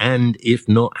behalf, and if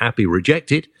not happy,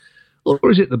 reject it.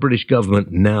 Or is it the British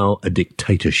government now a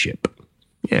dictatorship?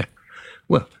 Yeah.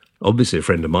 Well, obviously a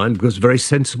friend of mine, because a very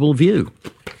sensible view.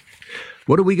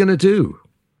 What are we going to do?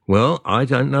 Well, I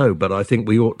don't know, but I think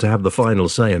we ought to have the final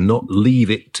say and not leave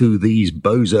it to these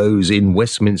bozos in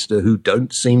Westminster who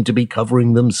don't seem to be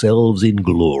covering themselves in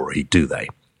glory, do they?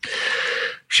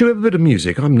 Shall we have a bit of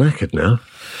music? I'm knackered now.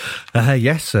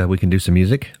 Yes, we can do some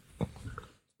music.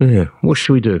 Yeah, what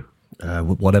shall we do?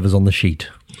 Whatever's on the sheet.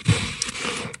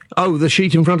 Oh, the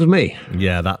sheet in front of me?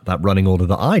 Yeah, that running order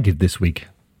that I did this week.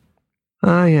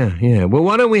 Ah, yeah. Well,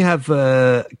 why don't we have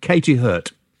Katie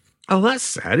Hurt? Oh, that's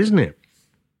sad, isn't it?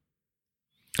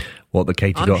 What, the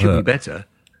Katie got hurt? Should be better.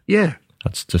 Yeah.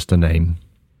 That's just a name.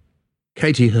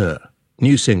 Katie Hurt,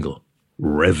 new single,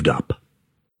 Revved Up.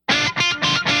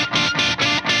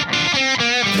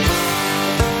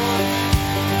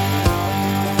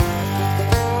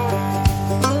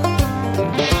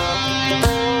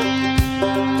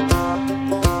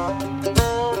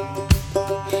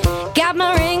 Got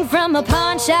my ring from a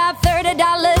pawn shop,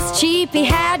 $30 cheap. He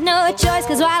had no choice,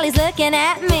 cause while he's looking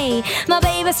at me, my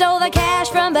baby stole the cash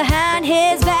from behind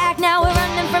his back. Now we're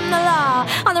running from the law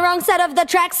on the wrong side of the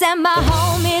tracks, and my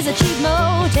home is a cheap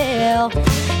motel,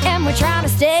 and we're trying to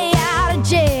stay out of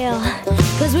jail,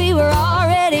 cause we were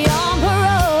already on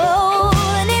parole.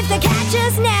 And if they catch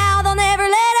us now, they'll never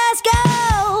let us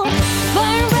go.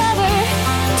 Burn rubber,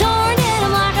 torn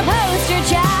denim like a poster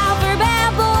child for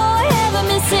bad boy ever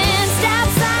missing. Stop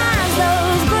signs,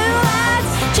 those blue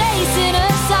lights chasing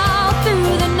us all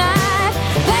through the night.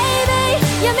 Baby,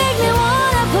 you make me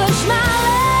wanna push my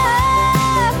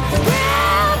love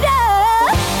round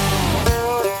up.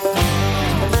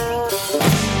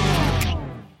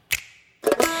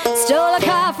 Stole a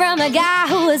car from a guy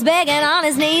who was begging on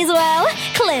his knees. Well,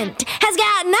 Clint has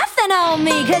got nothing on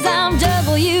me, cause I'm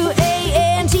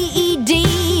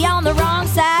WANTED on the wrong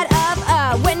side of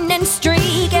a winning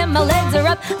streak, and my legs are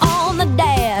up on the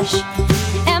dash,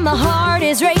 and my heart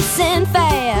is racing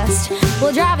fast.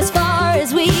 We'll drive as far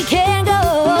as we can go,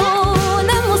 and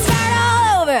then we'll start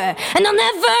all over, and I'll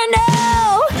never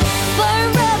know.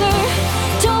 Burn rubber,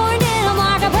 torn denim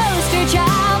like a poster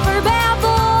child for bad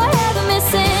boy ever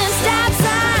missing. Stop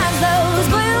signs, those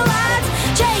blue lights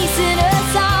chasing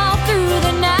us all through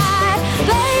the night.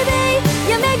 Baby,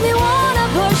 you make me wanna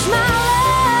push my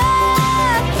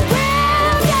love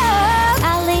round up. I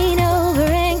lean over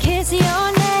and kiss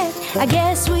your neck. I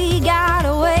guess we got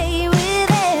away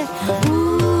with it.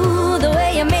 Ooh, the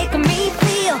way you're making me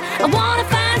feel. I wanna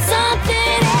find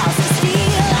something else to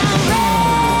steal. I'm revved up.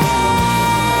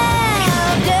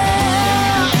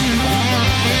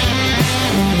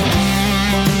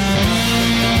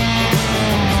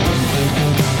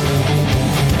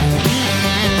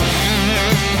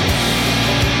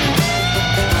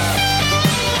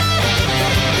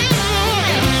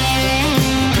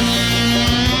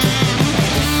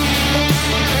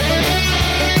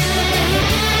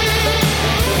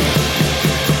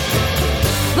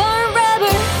 Burn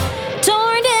rubber,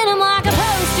 torn denim like a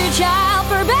poster child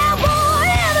for bad boy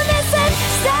ever missing.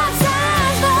 Stop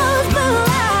signs, those blue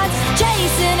lights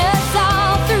chasing us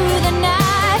all through the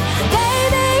night.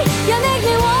 Baby, you make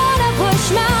me wanna push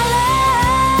my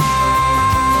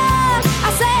love.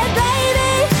 I said,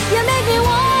 baby, you make me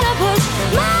wanna push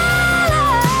my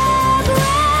love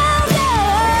round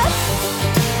up.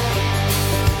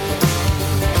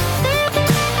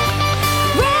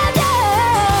 Round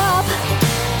up.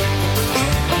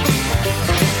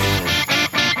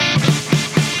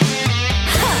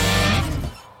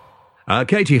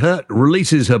 Katie Hurt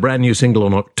releases her brand new single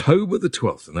on October the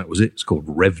 12th, and that was it. It's called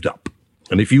Revved Up.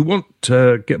 And if you want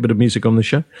to get a bit of music on the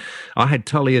show, I had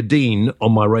Talia Dean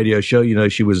on my radio show. You know,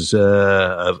 she was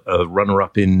a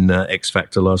runner-up in X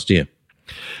Factor last year.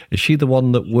 Is she the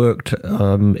one that worked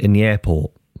in the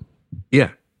airport?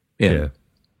 Yeah.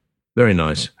 Very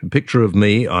nice. A picture of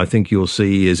me, I think you'll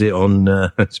see, is it on,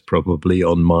 it's probably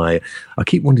on my, I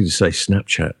keep wanting to say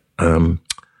Snapchat.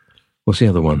 What's the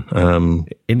other one?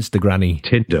 Instagranny.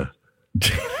 Tinder.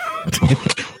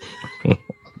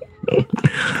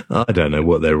 I don't know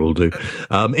what they're all do.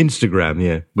 Instagram,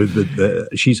 yeah,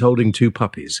 with she's holding 2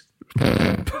 puppies.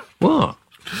 What?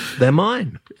 They're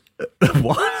mine.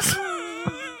 What?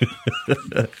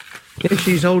 Yeah,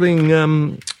 she's holding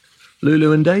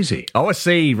Lulu and Daisy. Oh, I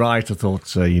see. Right. I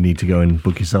thought you need to go and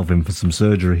book yourself in for some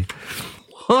surgery.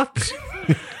 What?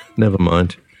 Never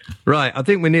mind. Right, I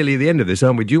think we're nearly at the end of this,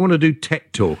 aren't we? Do you want to do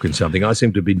tech talk and something? I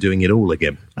seem to have been doing it all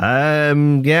again.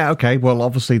 Yeah, okay. Well,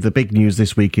 obviously the big news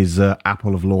this week is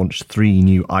Apple have launched 3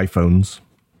 new iPhones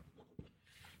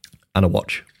and a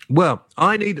watch. Well,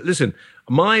 listen,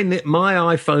 my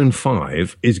iPhone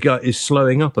 5 is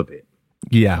slowing up a bit.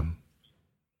 Yeah.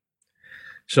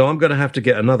 So I'm going to have to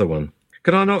get another one.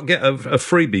 Can I not get a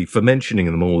freebie for mentioning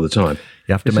them all the time?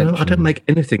 You have to mention I don't make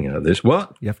anything out of this.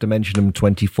 What? You have to mention them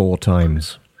 24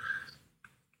 times.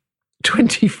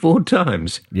 24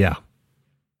 times? Yeah.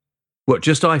 What,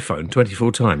 just iPhone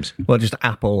 24 times? Well, just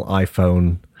Apple,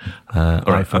 iPhone, all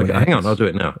right, iPhone okay, X. hang on, I'll do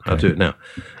it now. Okay. I'll do it now.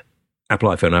 Apple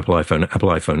iPhone, Apple iPhone, Apple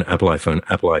iPhone, Apple iPhone,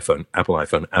 Apple iPhone, Apple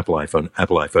iPhone, Apple iPhone,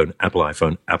 Apple iPhone, Apple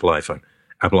iPhone, Apple iPhone.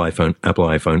 Apple iPhone, Apple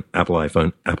iPhone, Apple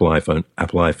iPhone, Apple iPhone,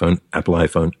 Apple iPhone, Apple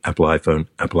iPhone, Apple iPhone,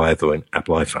 Apple iPhone,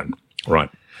 Apple iPhone. Right.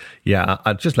 Yeah,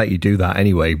 I'd just let you do that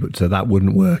anyway, but that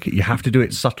wouldn't work. You have to do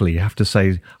it subtly. You have to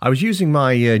say, I was using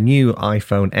my new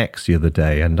iPhone X the other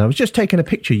day, and I was just taking a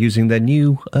picture using their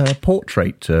new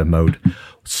portrait mode.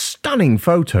 Stunning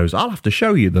photos. I'll have to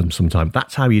show you them sometime.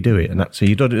 That's how you do it, and so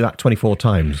you don't do that 24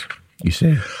 times, you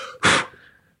see.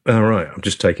 All right, I'm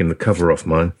just taking the cover off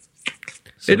mine.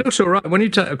 It looks all right when you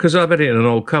because I've had it in an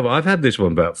old cover. I've had this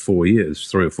one about 3 or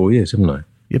 4 years, haven't I?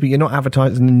 Yeah, but you're not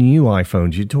advertising the new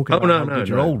iPhones. You're talking about no,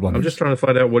 your old one. I'm just trying to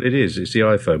find out what it is. It's the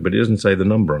iPhone, but it doesn't say the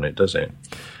number on it, does it?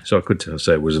 So I could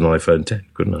say it was an iPhone 10,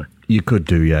 couldn't I? You could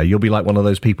do, yeah. You'll be like one of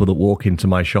those people that walk into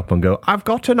my shop and go, I've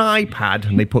got an iPad,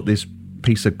 and they put this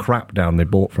piece of crap down they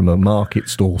bought from a market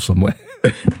stall somewhere.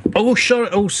 Oh,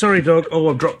 sorry, dog. Oh,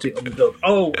 I've dropped it on the dog.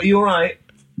 Oh, are you all right?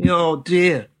 Oh,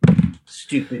 dear.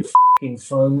 Stupid f***ing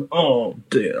phone. Oh,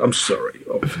 dear. I'm sorry.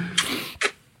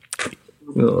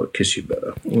 Oh, kiss you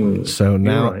better. So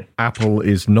now Apple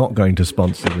is not going to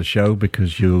sponsor the show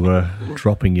because you're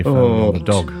dropping your phone on the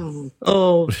dog.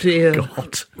 Oh, dear.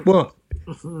 God. What?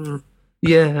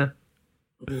 Yeah.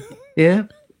 Yeah?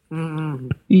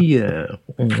 Yeah.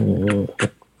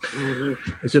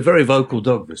 It's a very vocal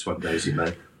dog, this one, Daisy,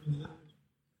 mate.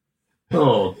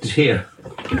 Oh, dear.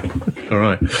 All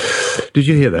right. Did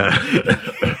you hear that?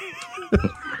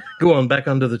 Go on, back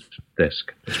under the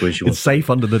desk. That's where she wants. It's safe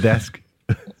under the desk.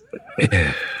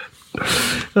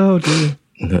 Oh, dear.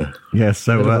 No. Yeah,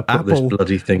 so put Apple... this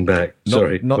bloody thing back.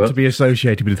 Sorry. Not to be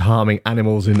associated with harming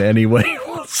animals in any way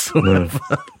whatsoever.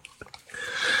 No.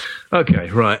 Okay,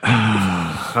 right.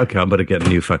 Okay, I better get a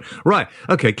new phone. Right,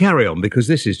 okay, carry on, because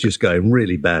this is just going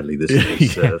really badly, this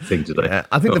thing today. Yeah,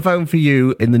 I think the phone for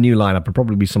you in the new lineup would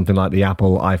probably be something like the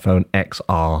Apple iPhone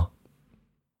XR.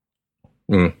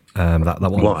 That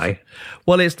one. Why?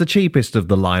 Well, it's the cheapest of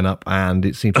the lineup, and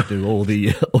it seems to do all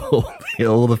the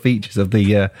all the features of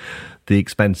the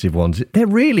expensive ones. They're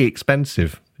really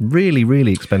expensive, really,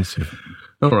 really expensive.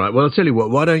 All right. Well, I'll tell you what.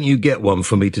 Why don't you get one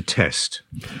for me to test?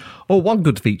 Oh, one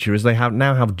good feature is they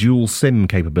now have dual SIM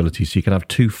capability, so you can have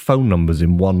 2 phone numbers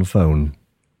in one phone.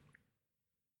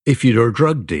 If you're a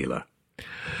drug dealer.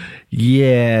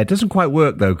 Yeah, it doesn't quite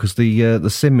work though, because the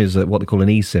SIM is what they call an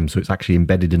eSIM, so it's actually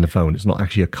embedded in the phone. It's not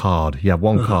actually a card. You have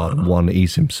one card, one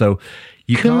eSIM. So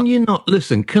Can you not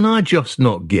listen? Can I just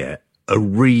not get a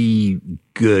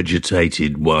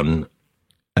regurgitated one?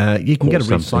 You can get a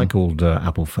recycled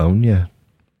Apple phone. Yeah.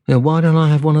 Yeah. Why don't I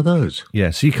have one of those?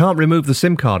 Yeah. So you can't remove the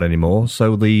SIM card anymore.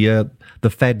 So the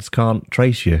feds can't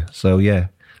trace you. So yeah,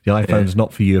 the iPhone's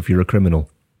not for you if you're a criminal.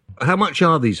 How much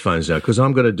are these phones now? Because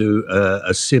I'm going to do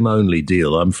a SIM-only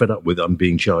deal. I'm fed up with I'm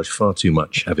being charged far too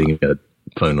much having a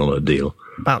phone on a deal.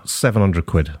 About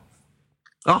 £700.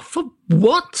 Oh, for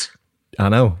what? I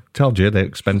know. Told you, they're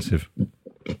expensive.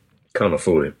 Can't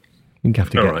afford it. You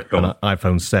have to get an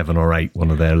iPhone 7 or 8,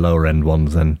 one of their lower-end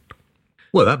ones then.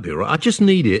 Well, that'd be all right. I just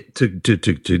need it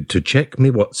to check me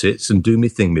what's-its and do me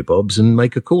thingy-bobs and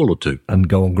make a call or two. And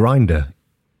go on Grindr.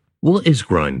 What is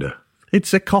Grindr?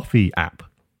 It's a coffee app.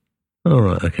 All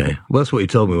right, okay. Well, that's what you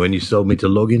told me when you told me to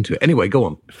log into it. Anyway, go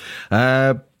on.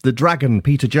 The Dragon,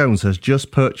 Peter Jones, has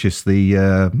just purchased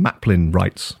the Maplin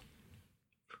rights.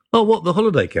 Oh, what, the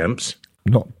holiday camps?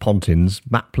 Not Pontins,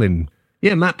 Maplin.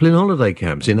 Yeah, Maplin holiday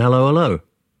camps in Hello Hello.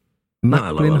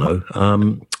 Maplin,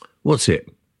 Hello. What's it?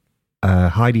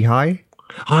 Heidi High?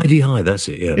 Heidi High, that's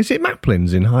it, yeah. Is it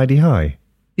Maplin's in Heidi High?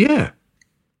 Yeah.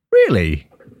 Really?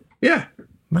 Yeah.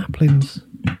 Maplin's.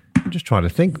 I'm just trying to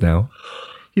think now.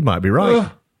 You might be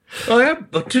right. I am.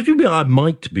 Did you mean I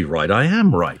might be right? I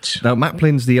am right. Now,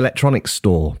 Maplin's the electronics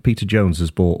store. Peter Jones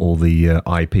has bought all the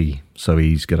IP, so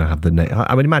he's going to have the...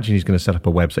 I would imagine he's going to set up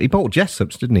a website. He bought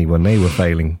Jessup's, didn't he, when they were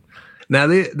failing? Now,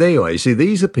 there you are. You see,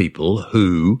 these are people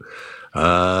who,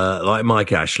 like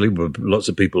Mike Ashley, lots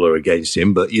of people are against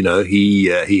him, but, you know,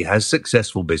 he has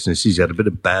successful business. He's had a bit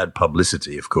of bad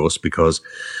publicity, of course, because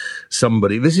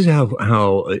somebody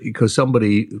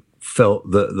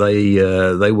felt that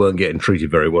they weren't getting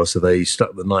treated very well, so they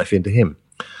stuck the knife into him.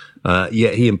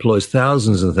 Yet he employs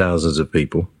thousands and thousands of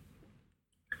people.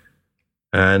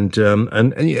 And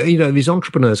you know, these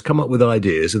entrepreneurs come up with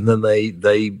ideas, and then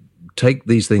they take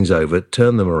these things over,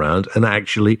 turn them around, and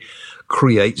actually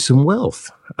create some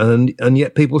wealth. And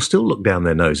yet people still look down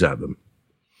their nose at them.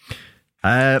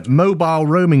 Mobile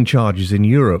roaming charges in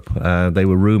Europe, they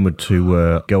were rumoured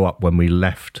to go up when we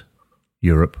left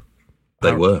Europe.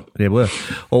 They were.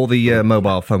 All the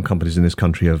mobile phone companies in this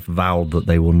country have vowed that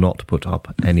they will not put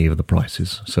up any of the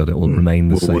prices, so that it will remain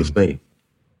the same.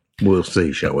 We'll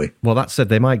see, shall we? Well, that said,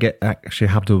 they might actually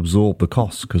have to absorb the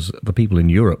costs, because the people in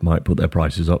Europe might put their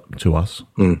prices up to us.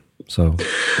 So,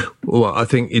 well, I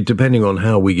think depending on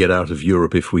how we get out of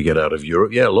Europe, if we get out of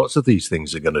Europe, yeah, lots of these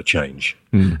things are going to change.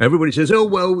 Everybody says, oh,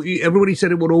 well, everybody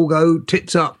said it would all go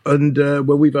tits up and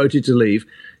when we voted to leave.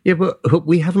 Yeah, but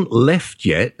we haven't left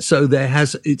yet, so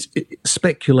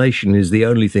speculation is the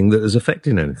only thing that is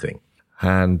affecting anything.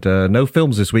 And no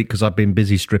films this week because I've been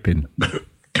busy stripping.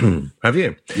 Have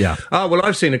you? Yeah. Well,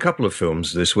 I've seen a couple of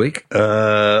films this week.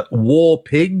 War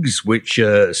Pigs, which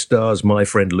stars my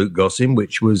friend Luke Gossing,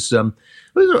 which was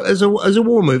as a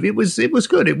war movie. It was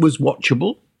good. It was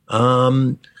watchable.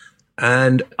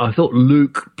 And I thought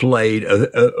Luke played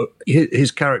his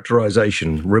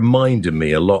characterization reminded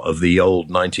me a lot of the old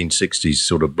 1960s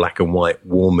sort of black and white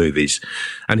war movies,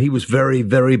 and he was very,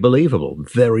 very believable,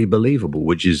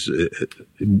 which is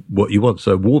what you want.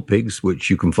 So War Pigs, which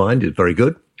you can find, is very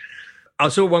good. I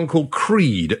saw one called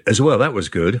Creed as well. That was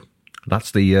good.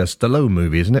 That's the Stallone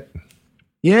movie, isn't it?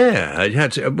 Yeah, it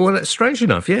had. Well, strange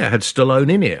enough, yeah, it had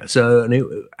Stallone in it. So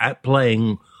at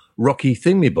playing Rocky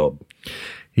Thingybob.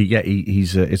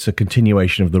 He's it's a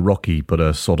continuation of the Rocky, but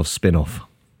a sort of spin-off.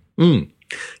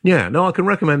 Yeah, no, I can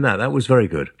recommend that. That was very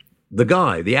good.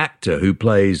 The actor who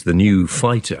plays the new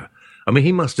fighter, I mean,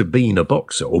 he must have been a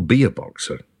boxer or be a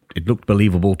boxer. It looked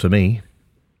believable to me.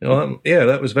 Yeah,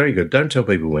 that was very good. Don't tell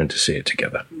people when to see it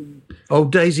together. Oh,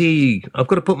 Daisy, I've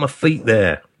got to put my feet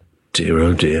there. Dear,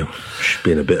 oh dear. She's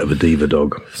been a bit of a diva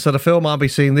dog. So the film I'll be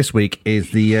seeing this week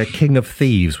is The King of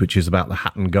Thieves, which is about the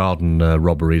Hatton Garden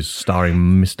robberies, starring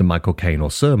Mr. Michael Caine, or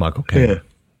Sir Michael Caine. Yeah.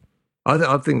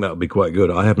 I think that would be quite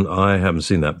good. I haven't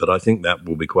seen that, but I think that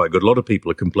will be quite good. A lot of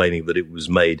people are complaining that it was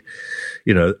made,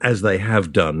 you know, as they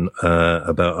have done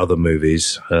about other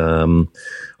movies.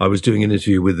 I was doing an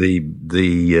interview with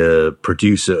the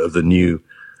producer of the new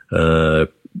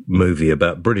movie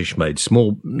about British-made,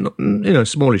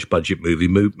 smallish budget movie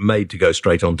made to go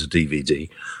straight onto DVD.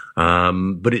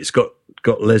 But it's got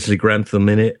Leslie Grantham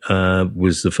in it.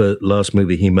 Was the last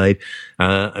movie he made,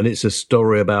 and it's a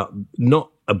story not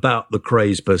about the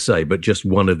Krays per se, but just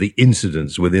one of the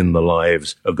incidents within the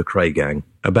lives of the Kray gang,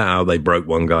 about how they broke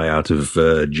one guy out of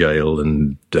jail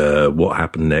and what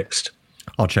happened next.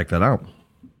 I'll check that out.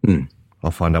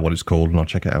 I'll find out what it's called and I'll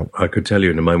check it out. I could tell you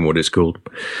in a moment what it's called,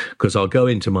 because I'll go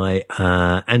into my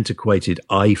antiquated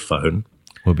iPhone.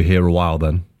 We'll be here a while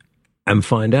then. And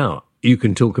find out. You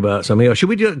can talk about something else. Should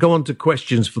we go on to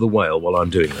questions for the whale while I'm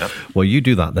doing that? Well, you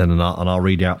do that then, and I'll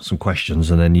read out some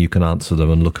questions, and then you can answer them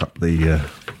and look up the... Yeah,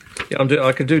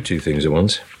 I can do two things at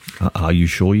once. Are you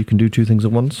sure you can do two things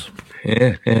at once?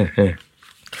 Yeah.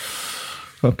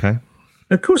 Okay.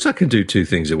 Of course I can do two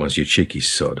things at once, you cheeky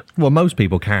sod. Well, most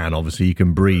people can. Obviously, you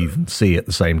can breathe and see at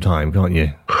the same time, can't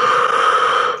you?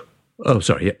 Oh,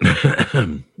 sorry, yeah.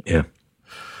 Yeah.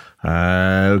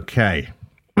 Okay.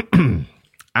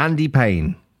 Andy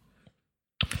Payne.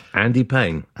 Andy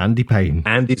Payne? Andy Payne.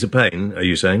 Andy's a pain, are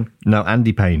you saying? No,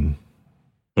 Andy Payne.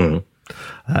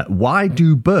 Why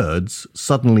do birds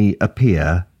suddenly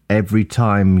appear every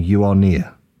time you are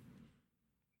near?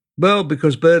 Well,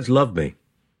 because birds love me.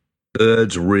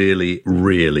 Birds really,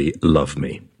 really love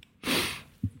me.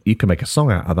 You can make a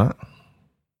song out of that.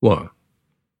 What?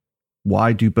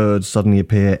 Why do birds suddenly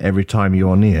appear every time you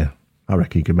are near? I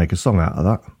reckon you could make a song out of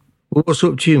that. Well, what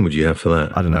sort of tune would you have for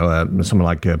that? I don't know, something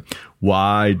like,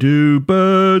 why do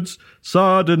birds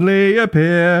suddenly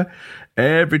appear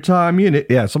every time you near?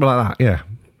 Yeah, something like that, yeah.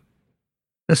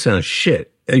 That sounds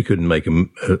shit. You couldn't make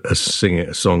a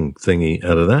song thingy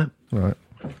out of that. All right.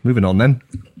 Moving on then.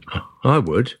 I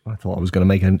would. I thought I was going to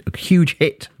make a huge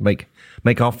hit, make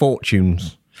our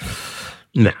fortunes.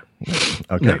 No.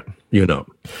 Okay. No, you're not.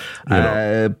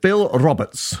 Bill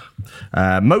Roberts.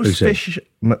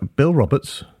 Bill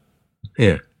Roberts?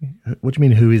 Yeah. What do you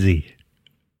mean, who is he?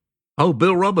 Oh,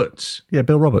 Bill Roberts. Yeah,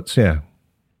 Bill Roberts, yeah.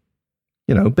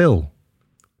 You know, Bill.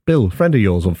 Bill, friend of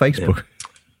yours on Facebook. Yeah.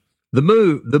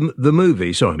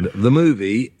 The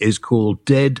movie is called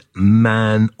Dead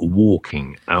Man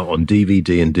Walking, out on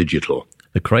DVD and digital.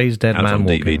 The Crazed Dead Man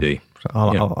Walking. DVD.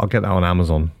 I'll get that on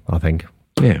Amazon, I think.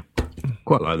 Yeah,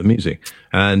 quite like the music.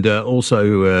 And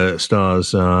also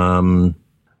stars quite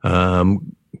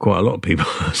a lot of people.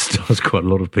 Stars quite a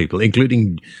lot of people,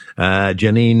 including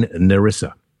Janine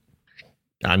Nerissa.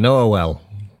 I know her well.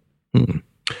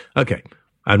 Okay.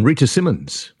 And Rita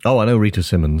Simmons. Oh, I know Rita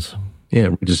Simmons. Yeah,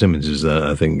 Rita Simmons is,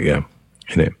 I think, in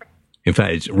it. In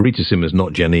fact, it's Rita Simmons,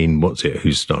 not Janine,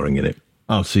 who's starring in it.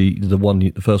 Oh, see,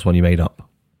 the first one you made up.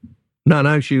 No,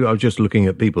 I was just looking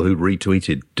at people who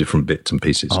retweeted different bits and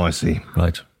pieces. Oh, I see.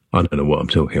 Right. I don't know what I'm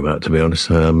talking about, to be honest.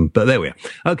 But there we are.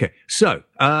 Okay, so,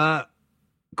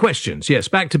 questions. Yes,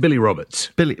 back to Billy Roberts.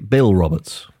 Bill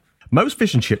Roberts. Most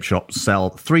fish and chip shops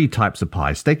sell 3 types of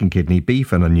pie: steak and kidney,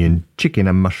 beef and onion, chicken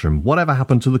and mushroom. Whatever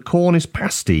happened to the Cornish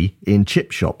pasty in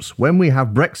chip shops? When we have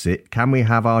Brexit, can we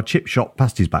have our chip shop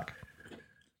pasties back?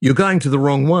 You're going to the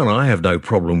wrong one. I have no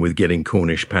problem with getting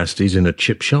Cornish pasties in a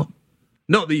chip shop.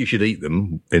 Not that you should eat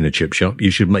them in a chip shop.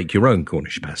 You should make your own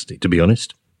Cornish pasty, to be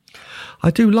honest.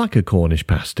 I do like a Cornish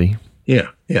pasty. Yeah,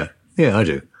 I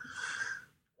do.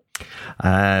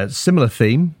 Similar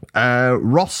theme.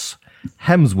 Ross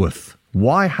Hemsworth.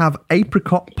 Why have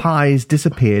apricot pies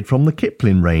disappeared from the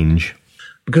Kipling range?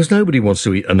 Because nobody wants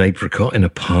to eat an apricot in a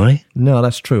pie. No,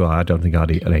 that's true. I don't think I'd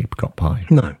eat an apricot pie.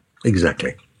 No,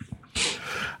 exactly.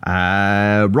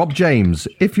 Rob James.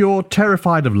 If you're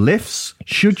terrified of lifts,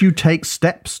 should you take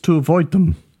steps to avoid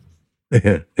them?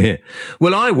 Yeah.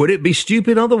 Well, I would. It'd be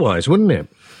stupid otherwise, wouldn't it?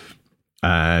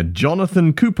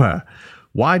 Jonathan Cooper.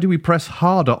 Why do we press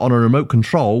harder on a remote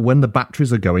control when the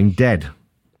batteries are going dead?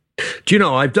 Do you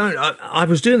know, I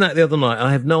was doing that the other night.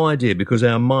 I have no idea, because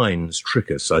our minds trick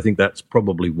us. I think that's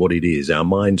probably what it is. Our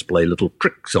minds play little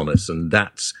tricks on us, and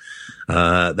that's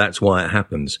why it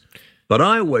happens. But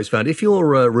I always found, if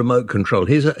your remote control,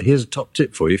 here's a top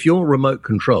tip for you. If your remote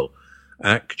control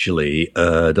actually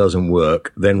doesn't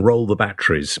work, then roll the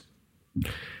batteries.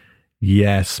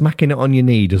 Yeah, smacking it on your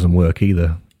knee doesn't work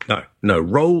either.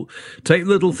 No, take the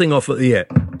little thing off at the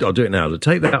end. I'll do it now. To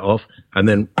take that off and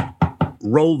then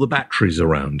roll the batteries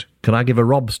around. Can I give a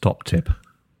Rob's top tip?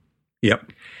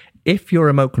 Yep. If your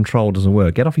remote control doesn't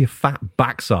work, get off your fat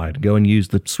backside, go and use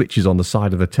the switches on the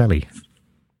side of the telly.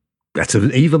 That's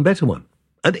an even better one.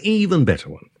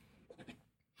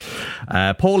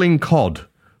 Pauline Codd.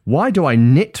 Why do I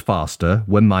knit faster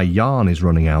when my yarn is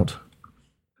running out?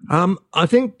 I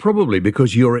think probably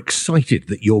because you're excited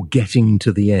that you're getting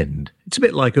to the end. It's a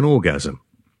bit like an orgasm.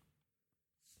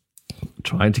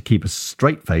 Trying to keep a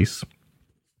straight face.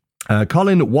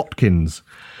 Colin Watkins.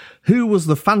 Who was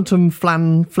the Phantom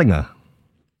Flan Flinger?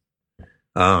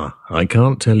 I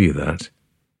can't tell you that,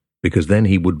 because then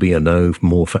he would be a no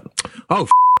more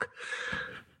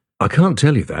I can't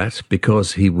tell you that,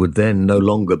 because he would then no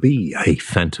longer be a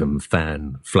Phantom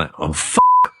Fan Flan.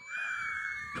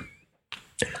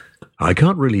 I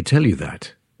can't really tell you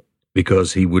that,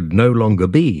 because he would no longer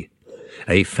be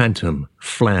a Phantom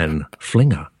Flan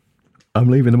Flinger. I'm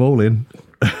leaving them all in.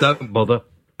 Don't bother.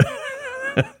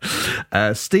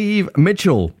 Steve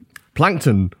Mitchell.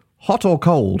 Plankton. Hot or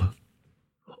cold?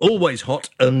 Always hot,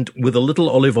 and with a little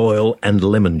olive oil and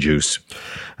lemon juice.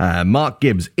 Mark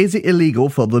Gibbs. Is it illegal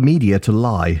for the media to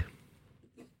lie?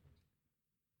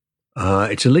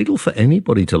 It's illegal for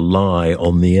anybody to lie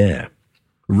on the air.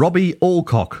 Robbie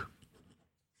Alcock.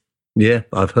 Yeah,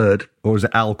 I've heard. Or is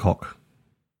it Alcock?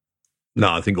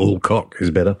 No, I think Alcock is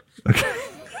better. Okay.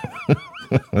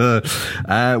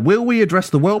 Will we address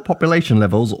the world population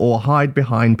levels or hide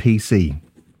behind PC?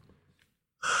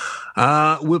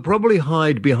 We'll probably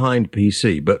hide behind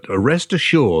PC, but rest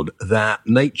assured that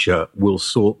nature will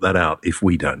sort that out if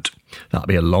we don't. That'd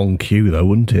be a long queue, though,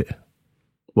 wouldn't it?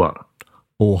 What?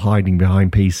 All hiding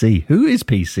behind PC. Who is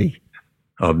PC?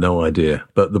 I've no idea.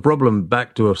 But the problem,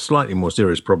 back to a slightly more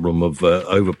serious problem of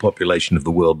overpopulation of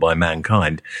the world by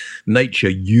mankind, nature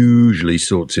usually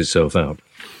sorts itself out.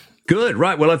 Good.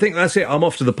 Right. Well, I think that's it. I'm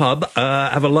off to the pub.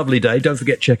 Have a lovely day. Don't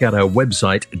forget, check out our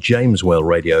website,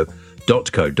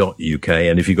 jameswellradio.co.uk.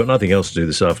 And if you've got nothing else to do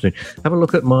this afternoon, have a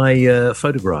look at my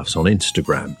photographs on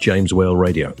Instagram, James Well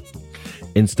Radio.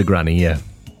 Instagranny, yeah.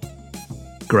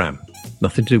 Gram.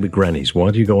 Nothing to do with grannies.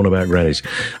 Why do you go on about grannies?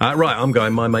 Right, I'm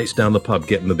going. My mate's down the pub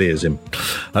getting the beers in.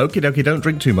 Okie dokie, don't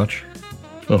drink too much.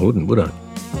 I wouldn't, would I?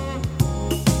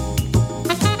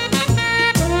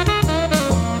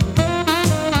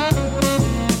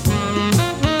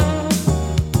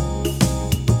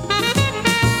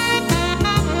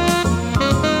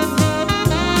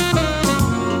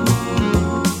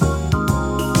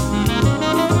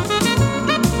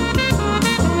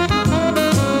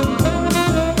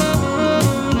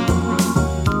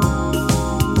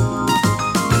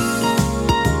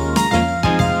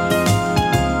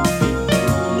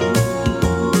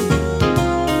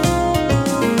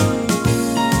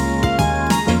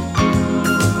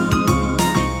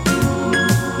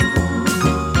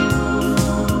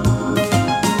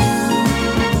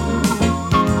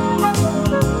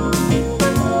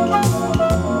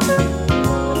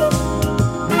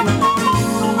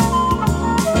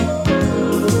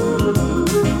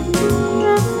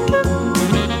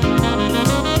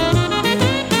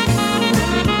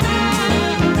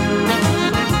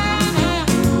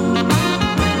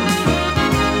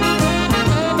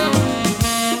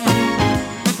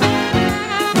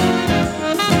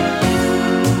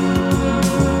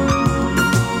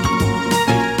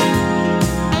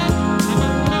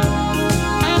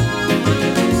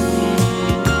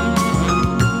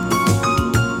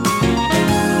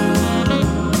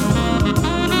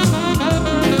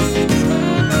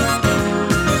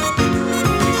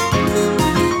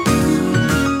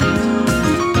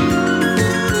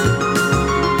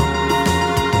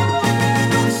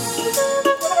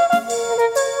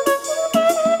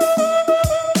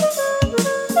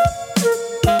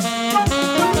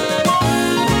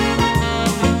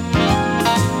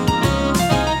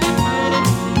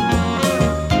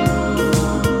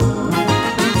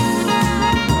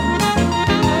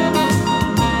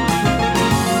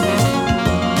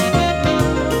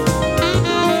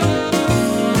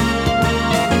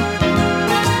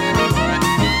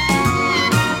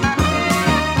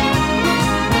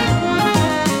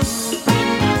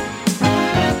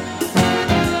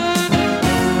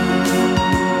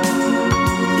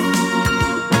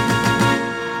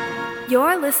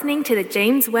 You're listening to the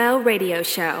James Whale Radio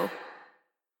Show.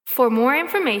 For more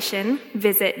information,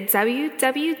 visit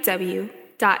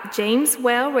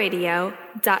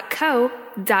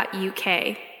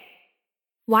www.jameswhaleradio.co.uk.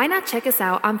 Why not check us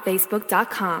out on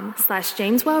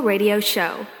Facebook.com/James Whale Radio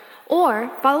Show,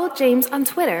 or follow James on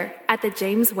Twitter @the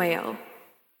James Whale.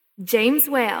 James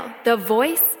Whale, the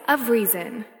voice of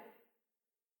reason.